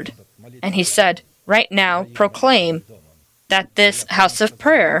the Lord. And he said, right now, proclaim that this house of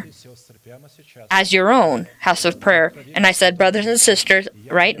prayer as your own house of prayer. And I said, brothers and sisters,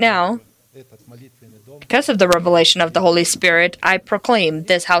 right now, because of the revelation of the Holy Spirit, I proclaim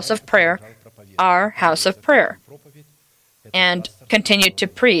this house of prayer our house of prayer, and continued to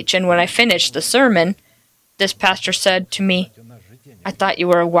preach. And when I finished the sermon, this pastor said to me, I thought you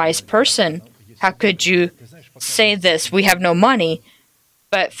were a wise person. How could you say this? We have no money,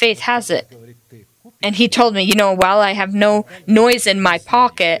 but faith has it. And he told me, while I have no noise in my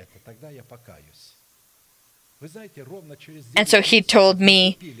pocket, and so he told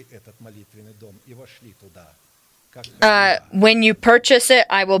me, when you purchase it,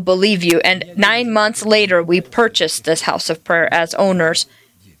 I will believe you. And 9 months later, we purchased this house of prayer as owners.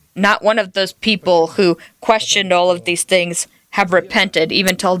 Not one of those people who questioned all of these things have repented,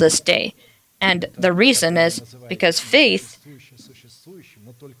 even till this day. And the reason is because faith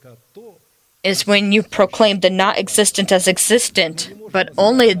is when you proclaim the not existent as existent, but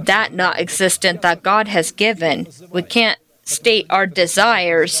only that not existent that God has given. We can't state our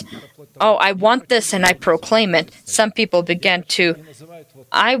desires. Oh, I want this and I proclaim it. Some people begin to,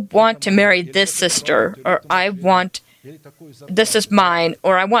 I want to marry this sister, or this is mine,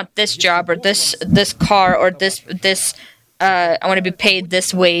 or I want this job, or this car, or I want to be paid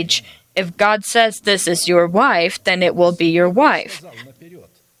this wage. If God says this is your wife, then it will be your wife.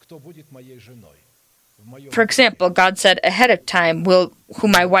 For example, God said ahead of time who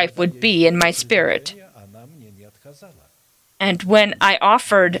my wife would be in my spirit. And when I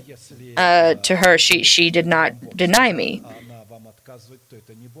offered to her, she did not deny me.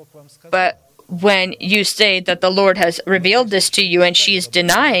 But when you say that the Lord has revealed this to you and she is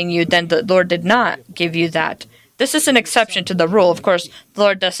denying you, then the Lord did not give you that. This is an exception to the rule. Of course, the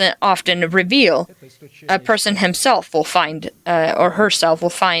Lord doesn't often reveal. A person himself will find, or herself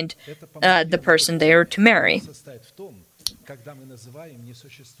will find, the person they are to marry.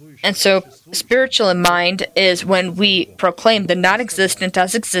 And so, spiritual in mind is when we proclaim the non-existent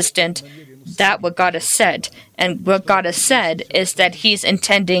as existent, that what God has said. And what God has said is that He's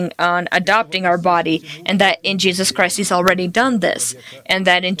intending on adopting our body, and that in Jesus Christ He's already done this. And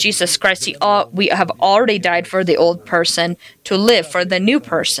that in Jesus Christ we have already died for the old person to live for the new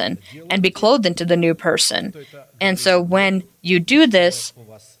person and be clothed into the new person. And so when you do this,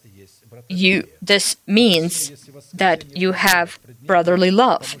 this means that you have brotherly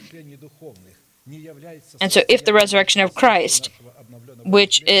love. And so if the resurrection of Christ,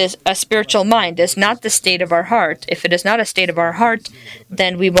 which is a spiritual mind, is not the state of our heart, if it is not a state of our heart,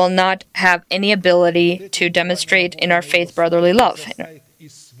 then we will not have any ability to demonstrate in our faith brotherly love.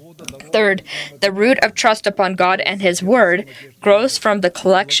 Third, the root of trust upon God and His Word grows from the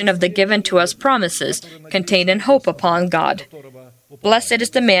collection of the given to us promises contained in hope upon God. Blessed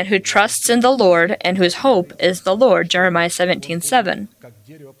is the man who trusts in the Lord and whose hope is the Lord. Jeremiah 17:7.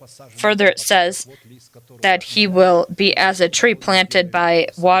 Further, it says that he will be as a tree planted by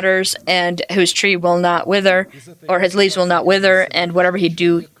waters, and whose tree will not wither, or his leaves will not wither, and whatever he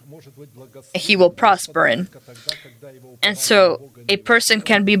do, he will prosper in. And so, a person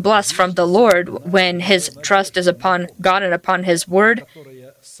can be blessed from the Lord when his trust is upon God and upon His Word,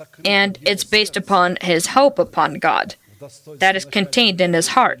 and it's based upon his hope upon God. That is contained in his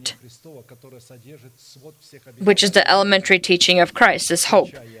heart, which is the elementary teaching of Christ, is hope.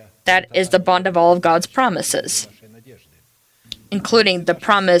 That is the bond of all of God's promises, including the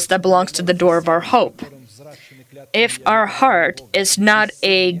promise that belongs to the door of our hope. If our heart is not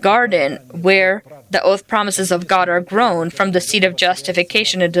a garden where the oath promises of God are grown from the seed of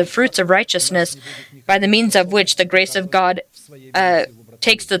justification into the fruits of righteousness, by the means of which the grace of God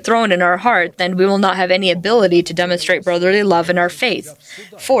takes the throne in our heart, then we will not have any ability to demonstrate brotherly love in our faith.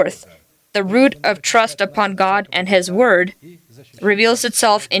 Fourth, the root of trust upon God and His Word reveals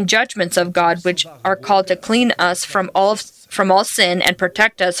itself in judgments of God, which are called to clean us from all sin and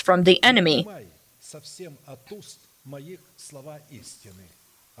protect us from the enemy.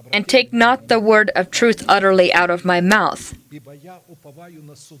 And take not the word of truth utterly out of my mouth,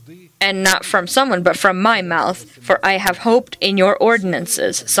 and not from someone, but from my mouth, for I have hoped in your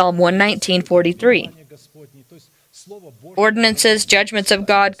ordinances. Psalm 119:43. Ordinances, judgments of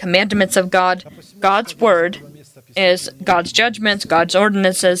God, commandments of God. God's word is God's judgments, God's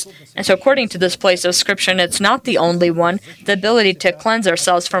ordinances. And so according to this place of Scripture, and it's not the only one, the ability to cleanse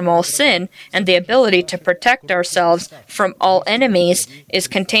ourselves from all sin and the ability to protect ourselves from all enemies is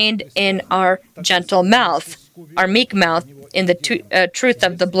contained in our gentle mouth, our meek mouth, in the truth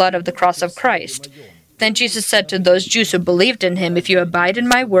of the blood of the cross of Christ. Then Jesus said to those Jews who believed in him, "If you abide in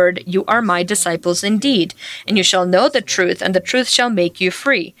my word, you are my disciples indeed, and you shall know the truth, and the truth shall make you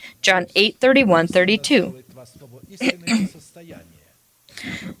free." John 8:31-32.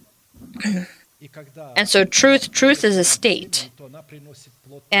 And so truth is a state.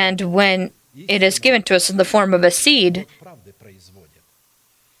 And when it is given to us in the form of a seed,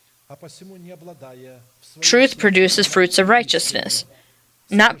 truth produces fruits of righteousness.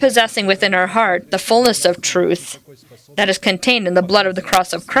 Not possessing within our heart the fullness of truth that is contained in the blood of the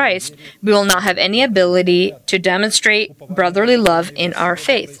cross of Christ, we will not have any ability to demonstrate brotherly love in our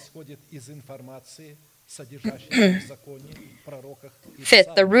faith.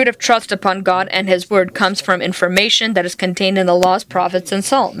 Fifth, the root of trust upon God and His Word comes from information that is contained in the laws, prophets, and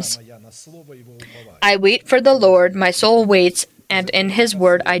psalms. I wait for the Lord, my soul waits, and in His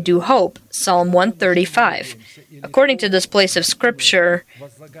Word I do hope. Psalm 135. According to this place of Scripture,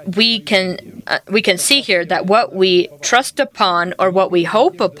 we can see here that what we trust upon, or what we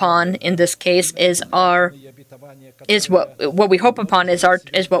hope upon in this case, is what we hope upon is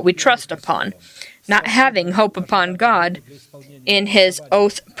what we trust upon. Not having hope upon God in His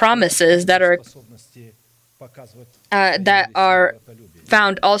oath promises that are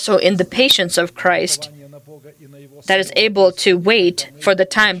found also in the patience of Christ, that is able to wait for the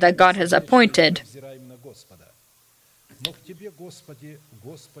time that God has appointed.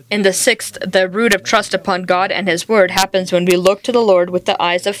 In the sixth, the root of trust upon God and His Word happens when we look to the Lord with the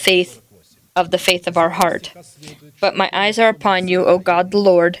eyes of faith, of the faith of our heart. But my eyes are upon you, O God the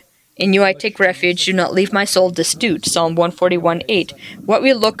Lord. In you I take refuge. Do not leave my soul destitute. Psalm 141:8. What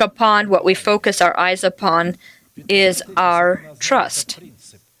we look upon, what we focus our eyes upon, is our trust.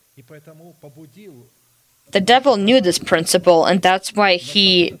 The devil knew this principle, and that's why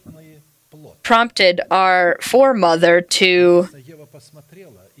he prompted our foremother to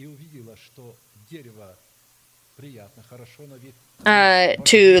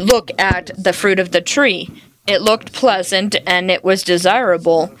look at the fruit of the tree. It looked pleasant, and it was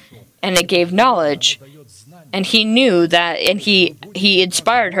desirable, and it gave knowledge. And he knew that, and he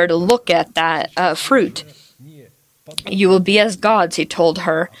inspired her to look at that fruit. You will be as gods, he told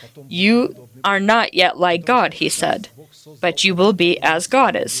her. You are not yet like God, he said, but you will be as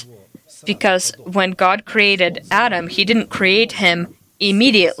God is. Because when God created Adam, He didn't create him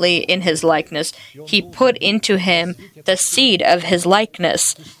immediately in His likeness. He put into him the seed of His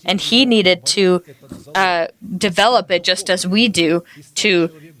likeness, and he needed to develop it just as we do, to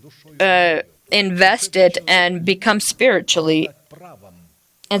invest it and become spiritually.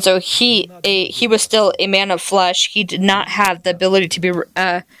 And so he was still a man of flesh. He did not have the ability to be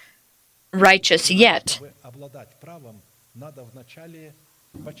righteous yet.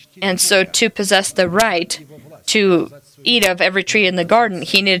 And so to possess the right to eat of every tree in the garden,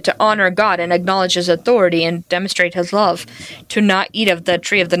 he needed to honor God and acknowledge His authority and demonstrate His love, to not eat of the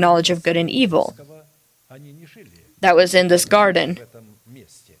tree of the knowledge of good and evil that was in this garden.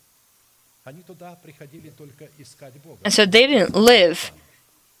 And so they didn't live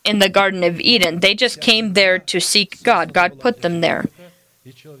in the Garden of Eden. They just came there to seek God. God put them there.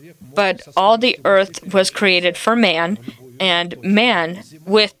 But all the earth was created for man, and man,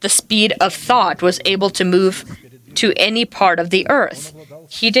 with the speed of thought, was able to move to any part of the earth.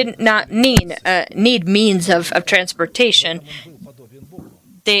 He did not need means of transportation.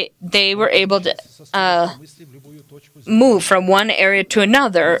 They were able to move from one area to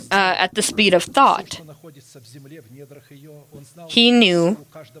another at the speed of thought. He knew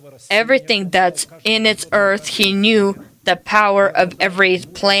everything that's in its earth. He knew the power of every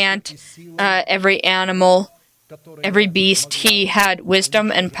plant, every animal, every beast. He had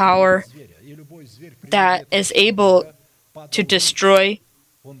wisdom and power that is able to destroy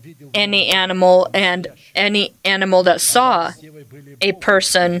any animal, and any animal that saw a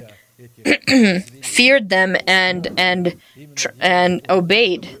person feared them and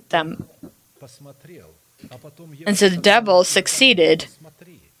obeyed them. And so the devil succeeded,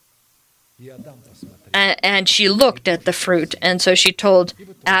 and she looked at the fruit, and so she told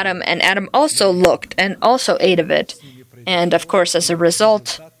Adam, and Adam also looked and also ate of it. And of course, as a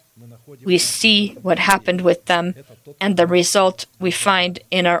result, we see what happened with them, and the result we find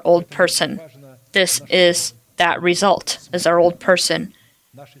in our old person. This is that result, is our old person.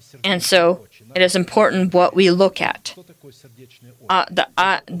 And so it is important what we look at.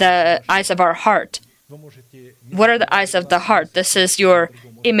 The eyes of our heart. What are the eyes of the heart? This is your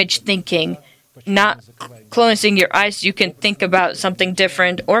image thinking. Not closing your eyes, you can think about something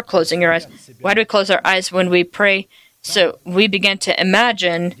different, or closing your eyes. Why do we close our eyes when we pray? So we begin to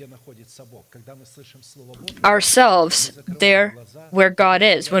imagine ourselves there where God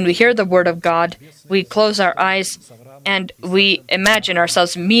is. When we hear the word of God, we close our eyes and we imagine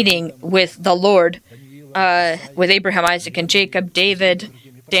ourselves meeting with the Lord, with Abraham, Isaac, and Jacob, David,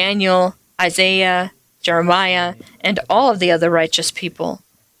 Daniel, Isaiah, Jeremiah, and all of the other righteous people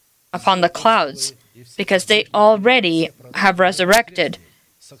upon the clouds, because they already have resurrected.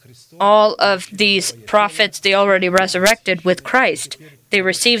 All of these prophets, they already resurrected with Christ. They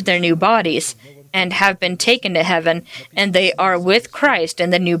received their new bodies and have been taken to heaven, and they are with Christ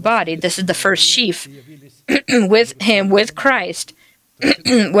in the new body. This is the first sheaf. With him, with Christ,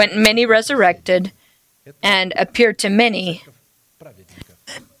 when many resurrected and appeared to many.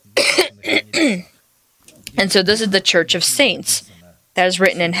 And so this is the church of saints that is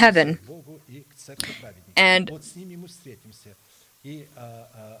written in heaven. And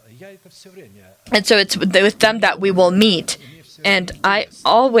so it's with them that we will meet. And I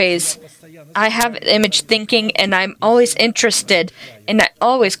have image thinking, and I'm always interested, and I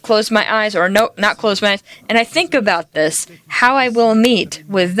always close my eyes, or no, not close my eyes, and I think about this, how I will meet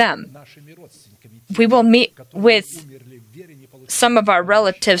with them. We will meet with some of our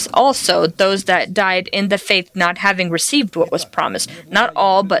relatives also, those that died in the faith, not having received what was promised. Not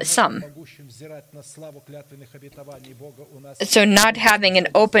all, but some. So not having an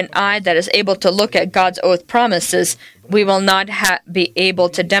open eye that is able to look at God's oath promises, we will not be able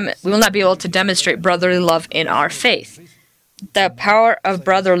to demonstrate brotherly love in our faith. The power of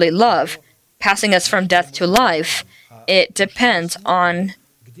brotherly love, passing us from death to life, it depends on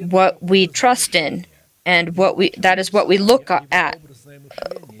what we trust in, and what we look at,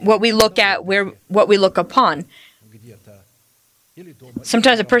 what we look upon.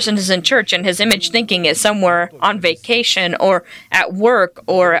 Sometimes a person is in church and his image thinking is somewhere on vacation or at work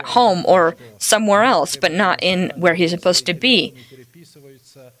or at home or somewhere else, but not in where he's supposed to be.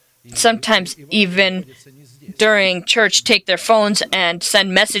 Sometimes even during church take their phones and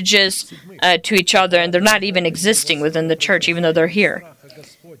send messages to each other, and they're not even existing within the church, even though they're here.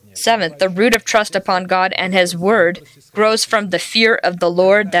 Seventh, the root of trust upon God and His Word grows from the fear of the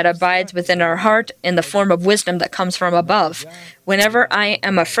Lord that abides within our heart in the form of wisdom that comes from above. Whenever I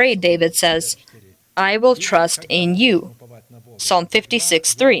am afraid, David says, I will trust in you. Psalm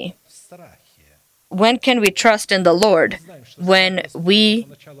 56:3. When can we trust in the Lord? When we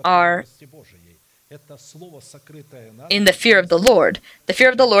are in the fear of the Lord. The fear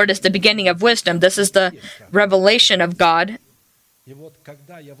of the Lord is the beginning of wisdom. This is the revelation of God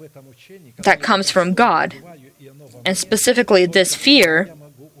that comes from God. And specifically, this fear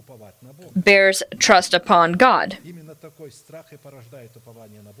bears trust upon God.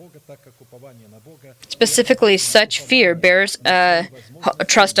 Specifically, such fear bears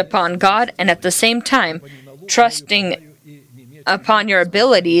trust upon God, and at the same time, trusting upon your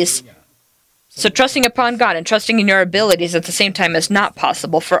abilities. So trusting upon God and trusting in your abilities at the same time is not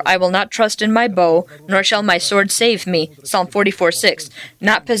possible. For I will not trust in my bow, nor shall my sword save me. Psalm 44:6.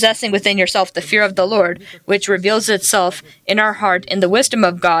 Not possessing within yourself the fear of the Lord, which reveals itself in our heart in the wisdom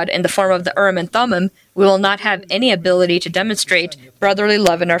of God in the form of the Urim and Thummim, we will not have any ability to demonstrate brotherly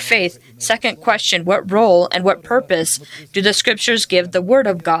love in our faith. Second question, what role and what purpose do the Scriptures give the Word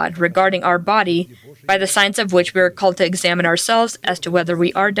of God regarding our body, by the signs of which we are called to examine ourselves as to whether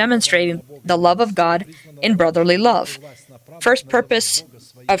we are demonstrating the love of God in brotherly love? First purpose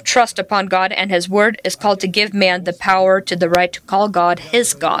of trust upon God and His Word is called to give man the power to the right to call God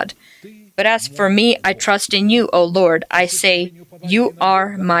his God. But as for me, I trust in you, O Lord. I say, you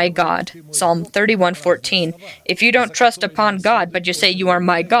are my God. Psalm 31:14. If you don't trust upon God, but you say you are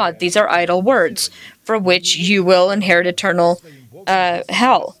my God, these are idle words, for which you will inherit eternal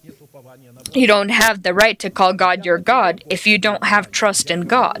hell. You don't have the right to call God your God if you don't have trust in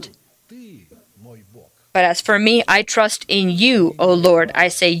God. But as for me, I trust in you, O Lord. I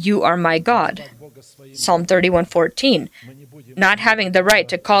say, you are my God. Psalm 31:14. Not having the right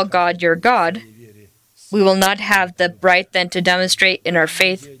to call God your God, we will not have the right then to demonstrate in our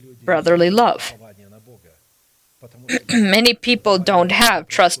faith brotherly love. Many people don't have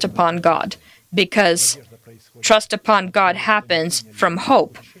trust upon God because trust upon God happens from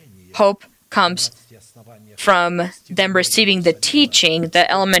hope. Hope comes from them receiving the teaching, the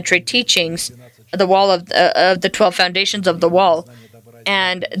elementary teachings, the wall of the 12 foundations of the wall,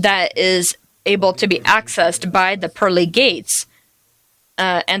 and that is able to be accessed by the pearly gates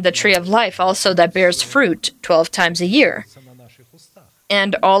and the tree of life also that bears fruit 12 times a year.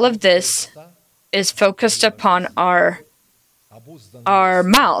 And all of this is focused upon our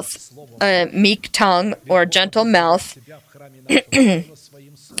mouth, a meek tongue or gentle mouth,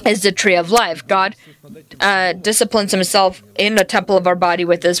 is the tree of life. God disciplines himself in the temple of our body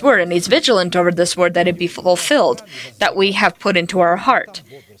with his word, and he's vigilant over this word that it be fulfilled, that we have put into our heart.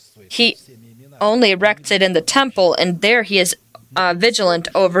 He only erects it in the temple, and there he is vigilant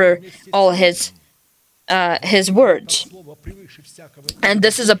over all his words. And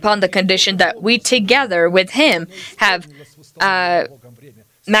this is upon the condition that we together with him have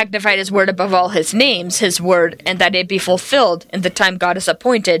magnified his word above all his names, his word, and that it be fulfilled in the time God has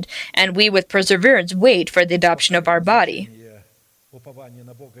appointed, and we with perseverance wait for the adoption of our body.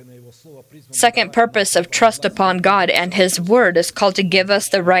 Second purpose of trust upon God and his word is called to give us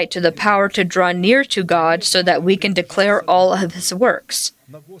the right to the power to draw near to God so that we can declare all of his works.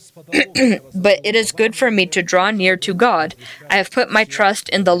 But it is good for me to draw near to God. I have put my trust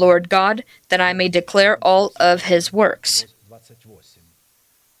in the Lord God, that I may declare all of his works.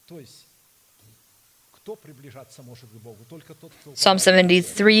 Psalm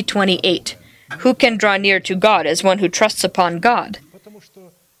 73:28. Who can draw near to God as one who trusts upon God?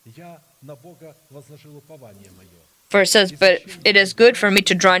 For it says, but it is good for me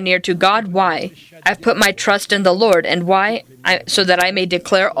to draw near to God. Why? I've put my trust in the Lord. And why? So that I may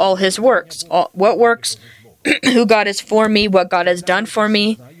declare all his works. What works? Who God is for me, what God has done for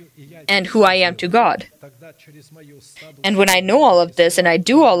me, and who I am to God. And when I know all of this and I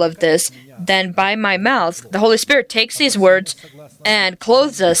do all of this, then by my mouth, the Holy Spirit takes these words and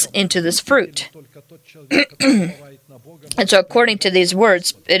clothes us into this fruit. And so according to these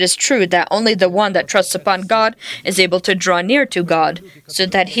words, it is true that only the one that trusts upon God is able to draw near to God so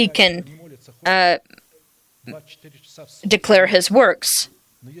that he can declare his works.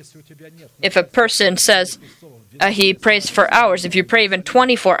 If a person says he prays for hours, if you pray even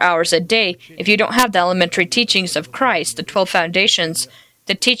 24 hours a day, if you don't have the elementary teachings of Christ, the 12 foundations,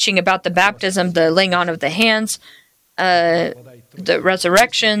 the teaching about the baptism, the laying on of the hands, the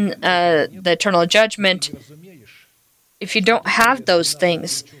resurrection, the eternal judgment, if you don't have those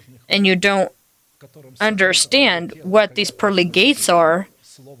things and you don't understand what these pearly gates are,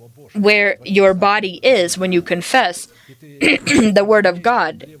 where your body is when you confess the Word of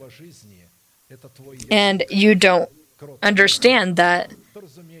God, and you don't understand that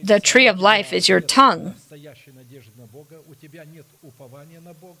the tree of life is your tongue,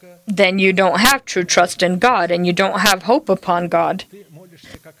 then you don't have true trust in God, and you don't have hope upon God.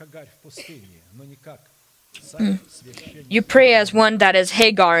 You pray as one that is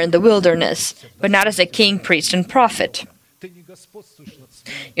Hagar in the wilderness, but not as a king, priest, and prophet.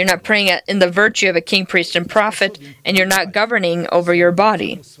 You're not praying in the virtue of a king, priest, and prophet, and you're not governing over your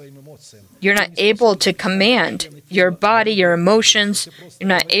body. You're not able to command your body, your emotions. You're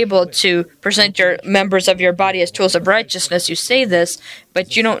not able to present your members of your body as tools of righteousness. You say this,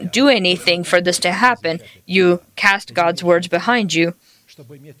 but you don't do anything for this to happen. You cast God's words behind you.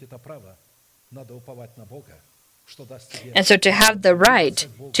 And so to have the right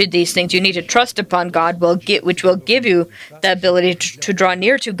to these things, you need to trust upon God, which will give you the ability to draw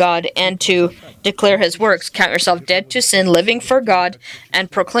near to God and to declare his works. Count yourself dead to sin, living for God,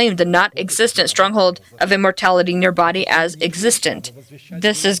 and proclaim the not-existent stronghold of immortality in your body as existent.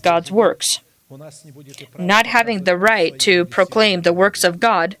 This is God's works. Not having the right to proclaim the works of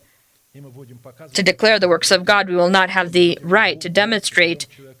God, to declare the works of God, we will not have the right to demonstrate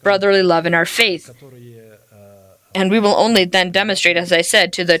brotherly love in our faith. And we will only then demonstrate, as I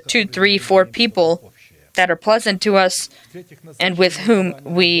said, to the 2, 3, 4 people that are pleasant to us and with whom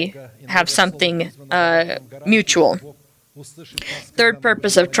we have something mutual. Third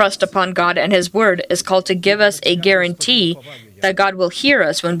purpose of trust upon God and his word is called to give us a guarantee that God will hear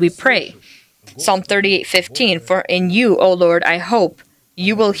us when we pray. Psalm 38:15, for in you, O Lord, I hope.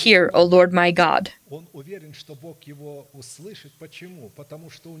 You will hear, O Lord my God.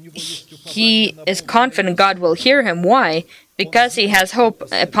 He is confident God will hear him. Why? Because he has hope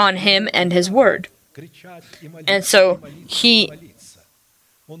upon him and his word. And so he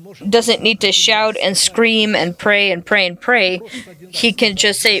doesn't need to shout and scream and pray and pray and pray. He can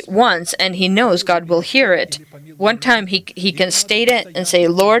just say it once and he knows God will hear it. One time he can state it and say,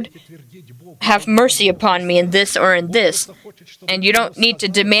 Lord, have mercy upon me in this or in this. And you don't need to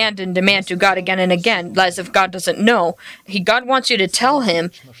demand to God again and again, as if God doesn't know. God wants you to tell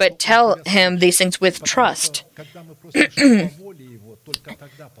him, but tell him these things with trust.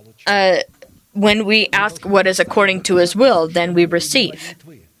 When we ask what is according to his will, then we receive.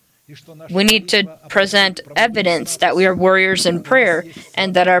 We need to present evidence that we are warriors in prayer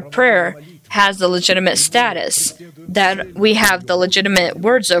and that our prayer has the legitimate status, that we have the legitimate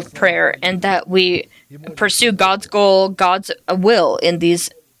words of prayer, and that we pursue God's goal, God's will in these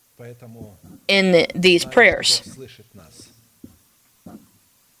prayers.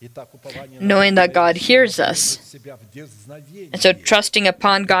 knowing that God hears us. And so trusting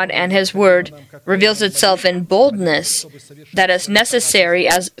upon God and His Word reveals itself in boldness that is necessary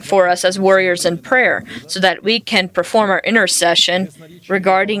for us as warriors in prayer, so that we can perform our intercession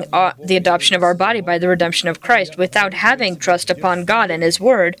regarding the adoption of our body by the redemption of Christ without having trust upon God and His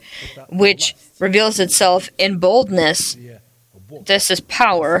Word, which reveals itself in boldness. This is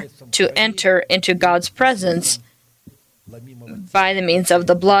power to enter into God's presence by the means of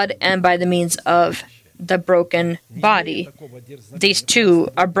the blood and by the means of the broken body. These two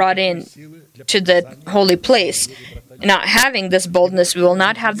are brought in to the holy place. Not having this boldness, we will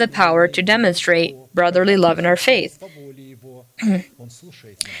not have the power to demonstrate brotherly love in our faith.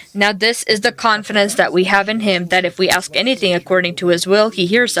 Now this is the confidence that we have in Him, that if we ask anything according to His will, He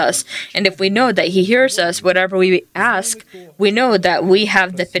hears us. And if we know that He hears us, whatever we ask, we know that we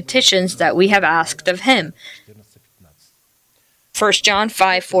have the petitions that we have asked of Him. 1 John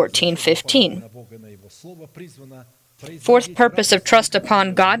 5:14-15. Fourth purpose of trust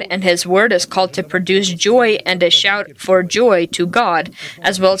upon God and His Word is called to produce joy and a shout for joy to God,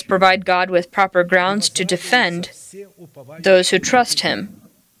 as well as provide God with proper grounds to defend those who trust Him.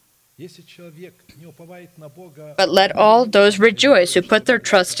 But let all those rejoice who put their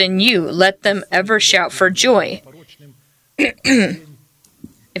trust in you. Let them ever shout for joy.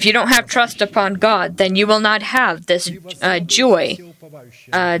 If you don't have trust upon God, then you will not have this joy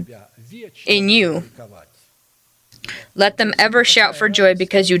in you. Let them ever shout for joy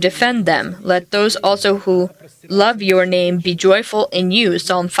because you defend them. Let those also who love your name be joyful in you.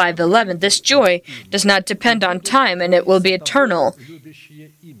 Psalm 5:11. This joy does not depend on time, and it will be eternal.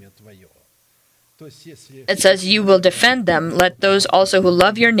 It says, you will defend them. Let those also who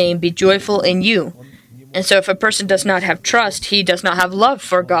love your name be joyful in you. And so if a person does not have trust, he does not have love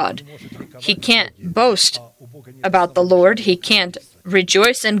for God. He can't boast about the Lord. He can't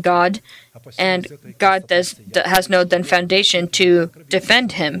rejoice in God. And God has no then foundation to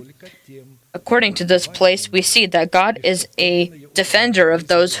defend him. According to this place, we see that God is a defender of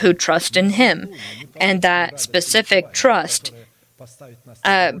those who trust in Him. And that specific trust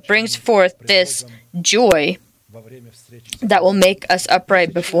brings forth this joy that will make us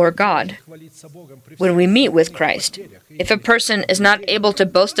upright before God when we meet with Christ. If a person is not able to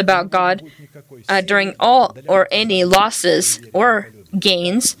boast about God during all or any losses or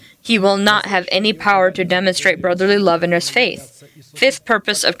gains, he will not have any power to demonstrate brotherly love in his faith. Fifth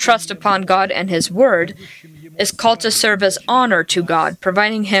purpose of trust upon God and His Word is called to serve as honor to God,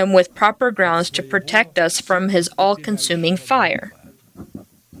 providing Him with proper grounds to protect us from His all-consuming fire.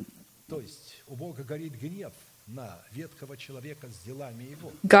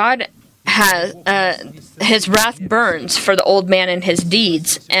 God has His wrath burns for the old man and his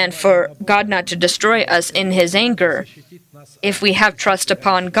deeds, and for God not to destroy us in His anger. If we have trust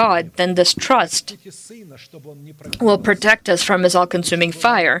upon God, then this trust will protect us from His all-consuming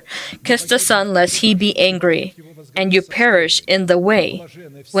fire. Kiss the Son, lest He be angry, and you perish in the way,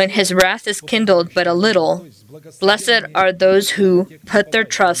 when His wrath is kindled but a little. Blessed are those who put their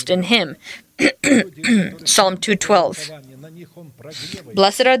trust in Him. Psalm 2:12.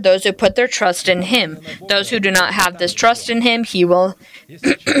 Blessed are those who put their trust in Him. Those who do not have this trust in Him, He will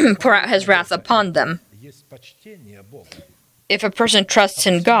pour out His wrath upon them. If a person trusts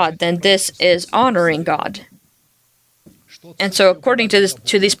in God, then this is honoring God. And so according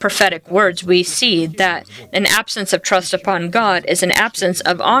to these prophetic words, we see that an absence of trust upon God is an absence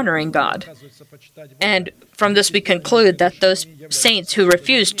of honoring God. And from this we conclude that those saints who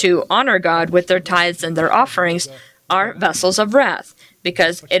refuse to honor God with their tithes and their offerings are vessels of wrath,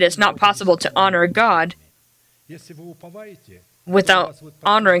 because it is not possible to honor God without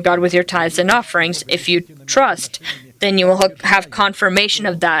honoring God with your tithes and offerings. If you trust, then you will have confirmation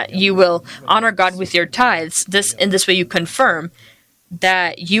of that. You will honor God with your tithes. In this way you confirm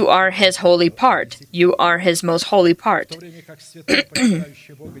that you are His holy part. You are His most holy part.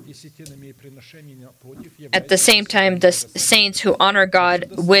 At the same time, the saints who honor God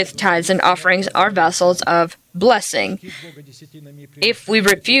with tithes and offerings are vessels of blessing. If we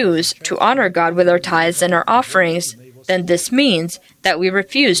refuse to honor God with our tithes and our offerings, then this means that we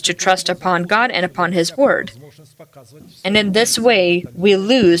refuse to trust upon God and upon His Word. And in this way, we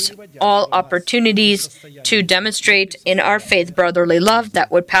lose all opportunities to demonstrate in our faith brotherly love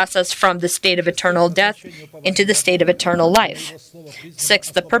that would pass us from the state of eternal death into the state of eternal life.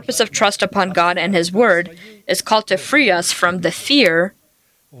 Sixth, the purpose of trust upon God and His Word is called to free us from fear,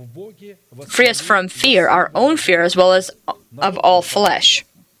 our own fear, as well as of all flesh.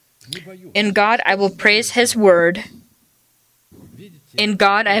 In God I will praise His Word In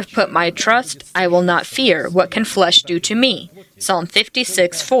God I have put my trust, I will not fear. What can flesh do to me? Psalm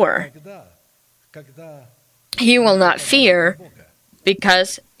 56:4. He will not fear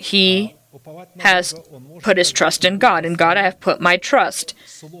because he has put his trust in God. In God I have put my trust.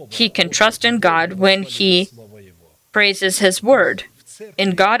 He can trust in God when he praises his word.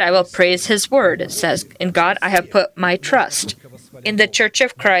 In God I will praise his word, it says. In God I have put my trust. In the Church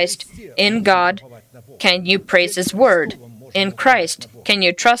of Christ, in God, can you praise his word? In Christ, can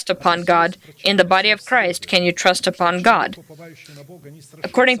you trust upon God? In the body of Christ, can you trust upon God?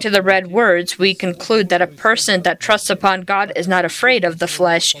 According to the read words, we conclude that a person that trusts upon God is not afraid of the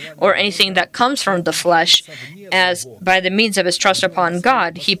flesh or anything that comes from the flesh, as by the means of his trust upon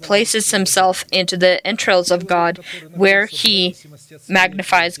God, he places himself into the entrails of God, where he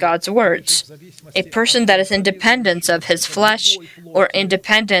magnifies God's words. A person that is independent of his flesh or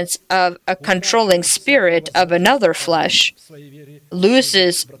independent of a controlling spirit of another flesh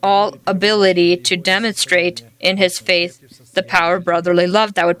loses all ability to demonstrate in his faith the power of brotherly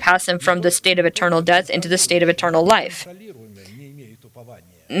love that would pass him from the state of eternal death into the state of eternal life.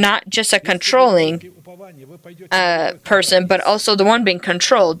 Not just a controlling person, but also the one being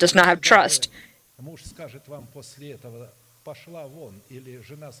controlled does not have trust.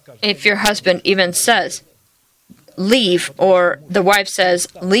 If your husband even says, leave, or the wife says,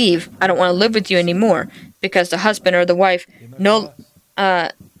 leave, I don't want to live with you anymore, because the husband or the wife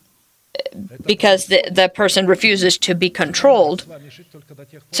because the person refuses to be controlled.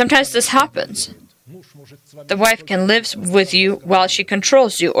 Sometimes this happens. The wife can live with you while she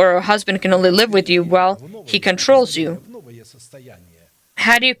controls you, or a husband can only live with you while he controls you.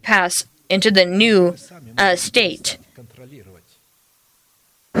 How do you pass into the new state?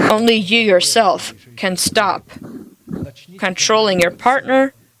 Only you yourself can stop controlling your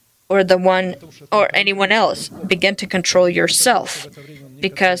partner or the one or anyone else. Begin to control yourself,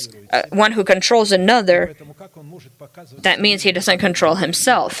 because one who controls another, that means he doesn't control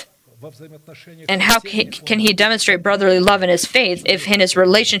himself. And how can he demonstrate brotherly love in his faith if in his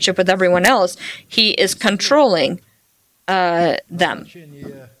relationship with everyone else he is controlling them?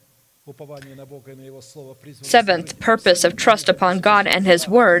 Seventh purpose of trust upon God and his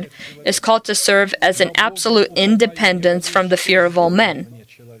word is called to serve as an absolute independence from the fear of all men.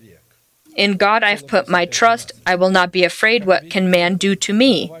 In God I have put my trust, I will not be afraid. What can man do to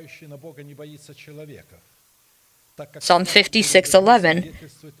me? Psalm 56:11.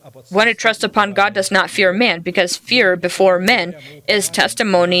 One who trusts upon God does not fear man, because fear before men is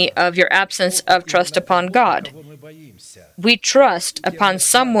testimony of your absence of trust upon God. We trust upon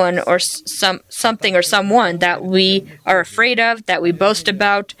someone or something or someone that we are afraid of, that we boast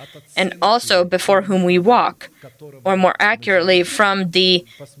about, and also before whom we walk, or more accurately, from the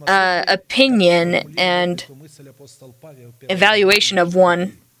opinion and evaluation of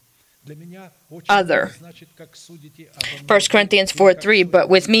one other. 1 Corinthians 4:3, but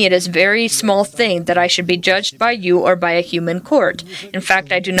with me it is a very small thing that I should be judged by you or by a human court. In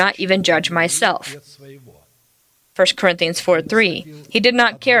fact, I do not even judge myself. 1 Corinthians 4:3. He did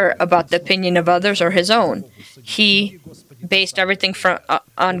not care about the opinion of others or his own. He based everything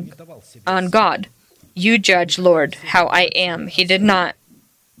on God. You judge, Lord, how I am. He did not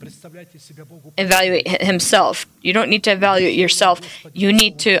evaluate himself. You don't need to evaluate yourself. You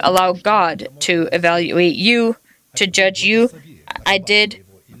need to allow God to evaluate you, to judge you. I did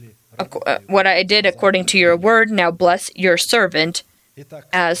what I did according to your word. Now bless your servant,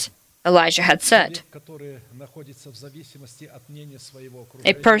 as Elijah had said.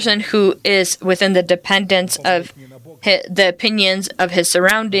 A person who is within the dependence of the opinions of his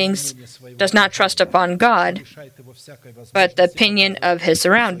surroundings does not trust upon God, but the opinion of his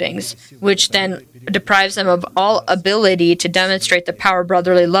surroundings, which then deprives him of all ability to demonstrate the power of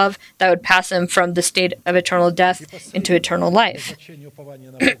brotherly love that would pass him from the state of eternal death into eternal life.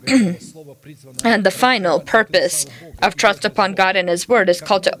 And the final purpose of trust upon God and his word is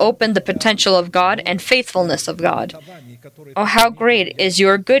called to open the potential of God and faithfulness of God. Oh, how great is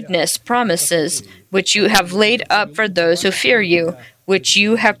your goodness, promises, which you have laid up for those who fear you, which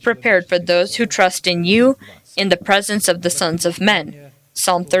you have prepared for those who trust in you in the presence of the sons of men.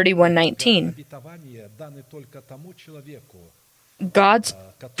 Psalm 31:19. God's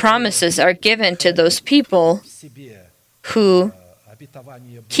promises are given to those people who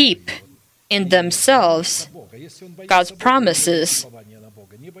keep in themselves God's promises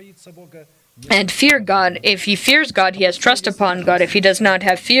and fear God. If he fears God, he has trust upon God. If he does not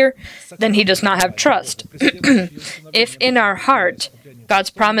have fear, then he does not have trust. If in our heart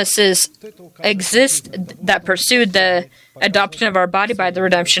God's promises exist that pursue the adoption of our body by the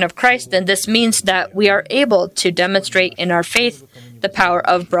redemption of Christ, then this means that we are able to demonstrate in our faith the power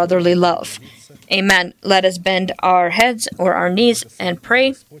of brotherly love. Amen. Let us bend our heads or our knees and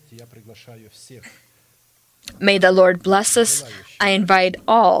pray. May the Lord bless us. I invite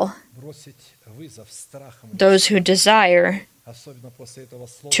all those who desire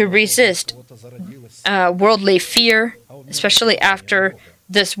to resist worldly fear, especially after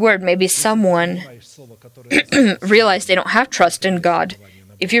this word. Maybe someone realized they don't have trust in God.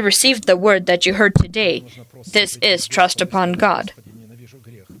 If you received the word that you heard today, this is trust upon God.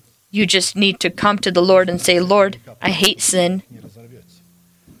 You just need to come to the Lord and say, Lord, I hate sin.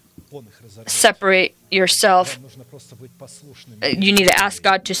 Separate yourself. You need to ask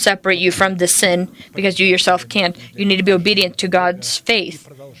God to separate you from the sin because you yourself can't. You need to be obedient to God's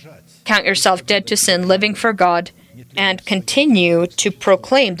faith. Count yourself dead to sin, living for God, and continue to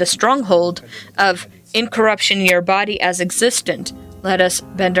proclaim the stronghold of incorruption in your body as existent. Let us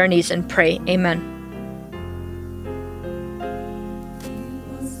bend our knees and pray. Amen.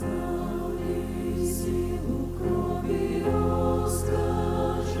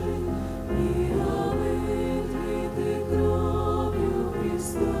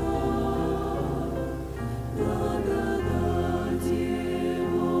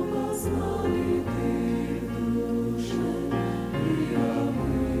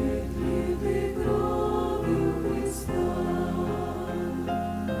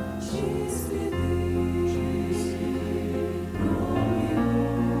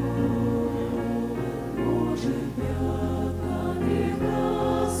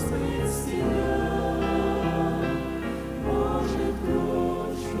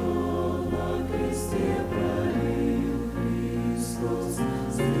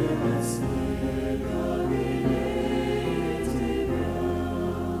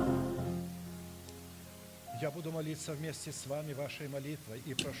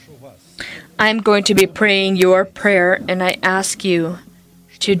 I'm going to be praying your prayer, and I ask you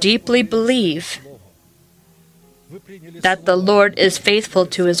to deeply believe that the Lord is faithful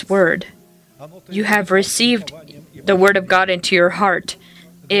to His word. You have received the word of God into your heart.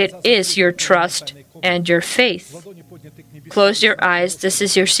 It is your trust and your faith. Close your eyes. This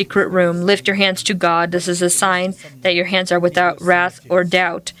is your secret room. Lift your hands to God. This is a sign that your hands are without wrath or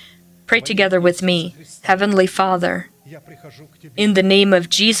doubt. Pray together with me. Heavenly Father, in the name of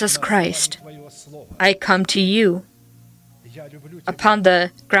Jesus Christ, I come to you upon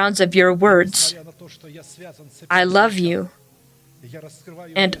the grounds of your words. I love you.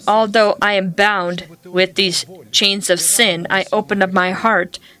 And although I am bound with these chains of sin, I open up my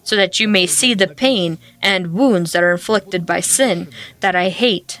heart so that you may see the pain and wounds that are inflicted by sin that I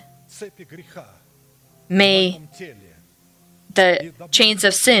hate. May the chains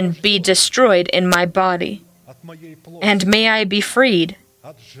of sin be destroyed in my body, and may I be freed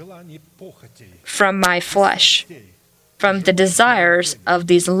from my flesh, from the desires of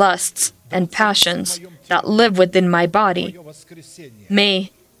these lusts and passions that live within my body.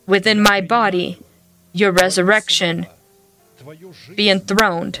 May within my body your resurrection be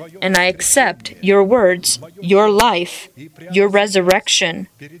enthroned, and I accept your words, your life, your resurrection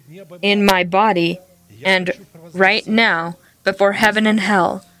in my body. And right now, before heaven and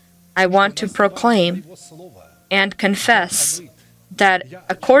hell, I want to proclaim and confess that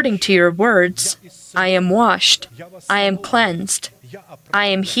according to your words, I am washed, I am cleansed, I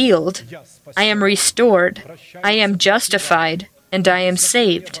am healed, I am restored, I am justified, and I am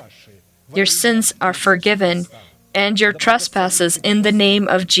saved. Your sins are forgiven, and your trespasses in the name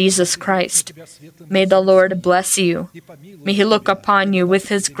of Jesus Christ. May the Lord bless you. May He look upon you with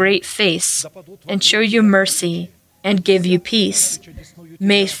His great face and show you mercy and give you peace.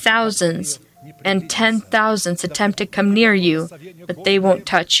 May thousands and 10,000s attempt to come near you, but they won't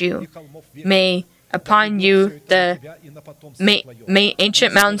touch you. May upon you may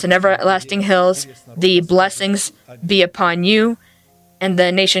ancient mountains and everlasting hills, the blessings be upon you, and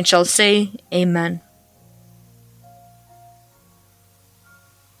the nation shall say, Amen.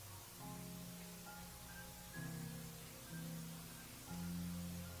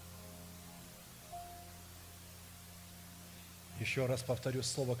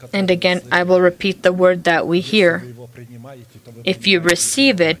 And again, I will repeat the word that we hear. If you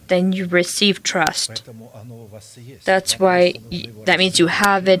receive it, then you receive trust. That's why, that means you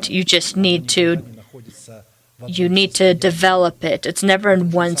have it, you just need to develop it. It's never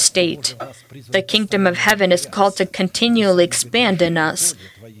in one state. The kingdom of heaven is called to continually expand in us.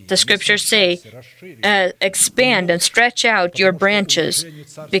 The scriptures say, expand and stretch out your branches,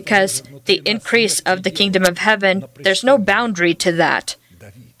 because the increase of the kingdom of heaven, there's no boundary to that.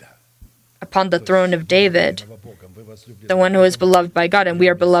 Upon the throne of David, the one who is beloved by God, and we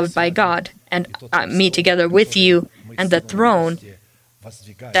are beloved by God, and me together with you, and the throne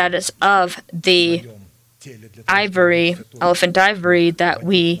that is of the ivory, elephant ivory that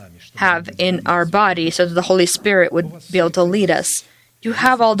we have in our body, so that the Holy Spirit would be able to lead us. You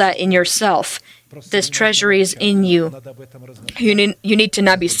have all that in yourself. This treasury is in you. You need to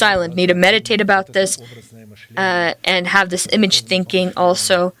not be silent. You need to meditate about this and have this image thinking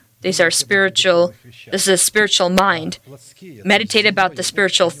also. These are spiritual. This is a spiritual mind. Meditate about the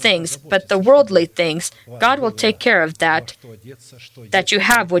spiritual things, but the worldly things, God will take care of that. That you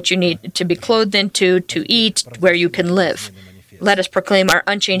have what you need to be clothed into, to eat, where you can live. Let us proclaim our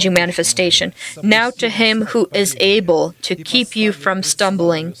unchanging manifestation. Now to Him who is able to keep you from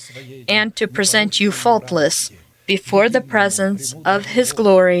stumbling and to present you faultless before the presence of His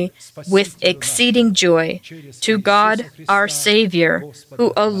glory with exceeding joy, to God our Savior,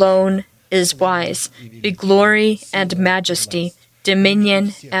 who alone is wise, be glory and majesty,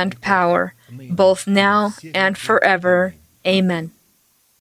 dominion and power, both now and forever. Amen.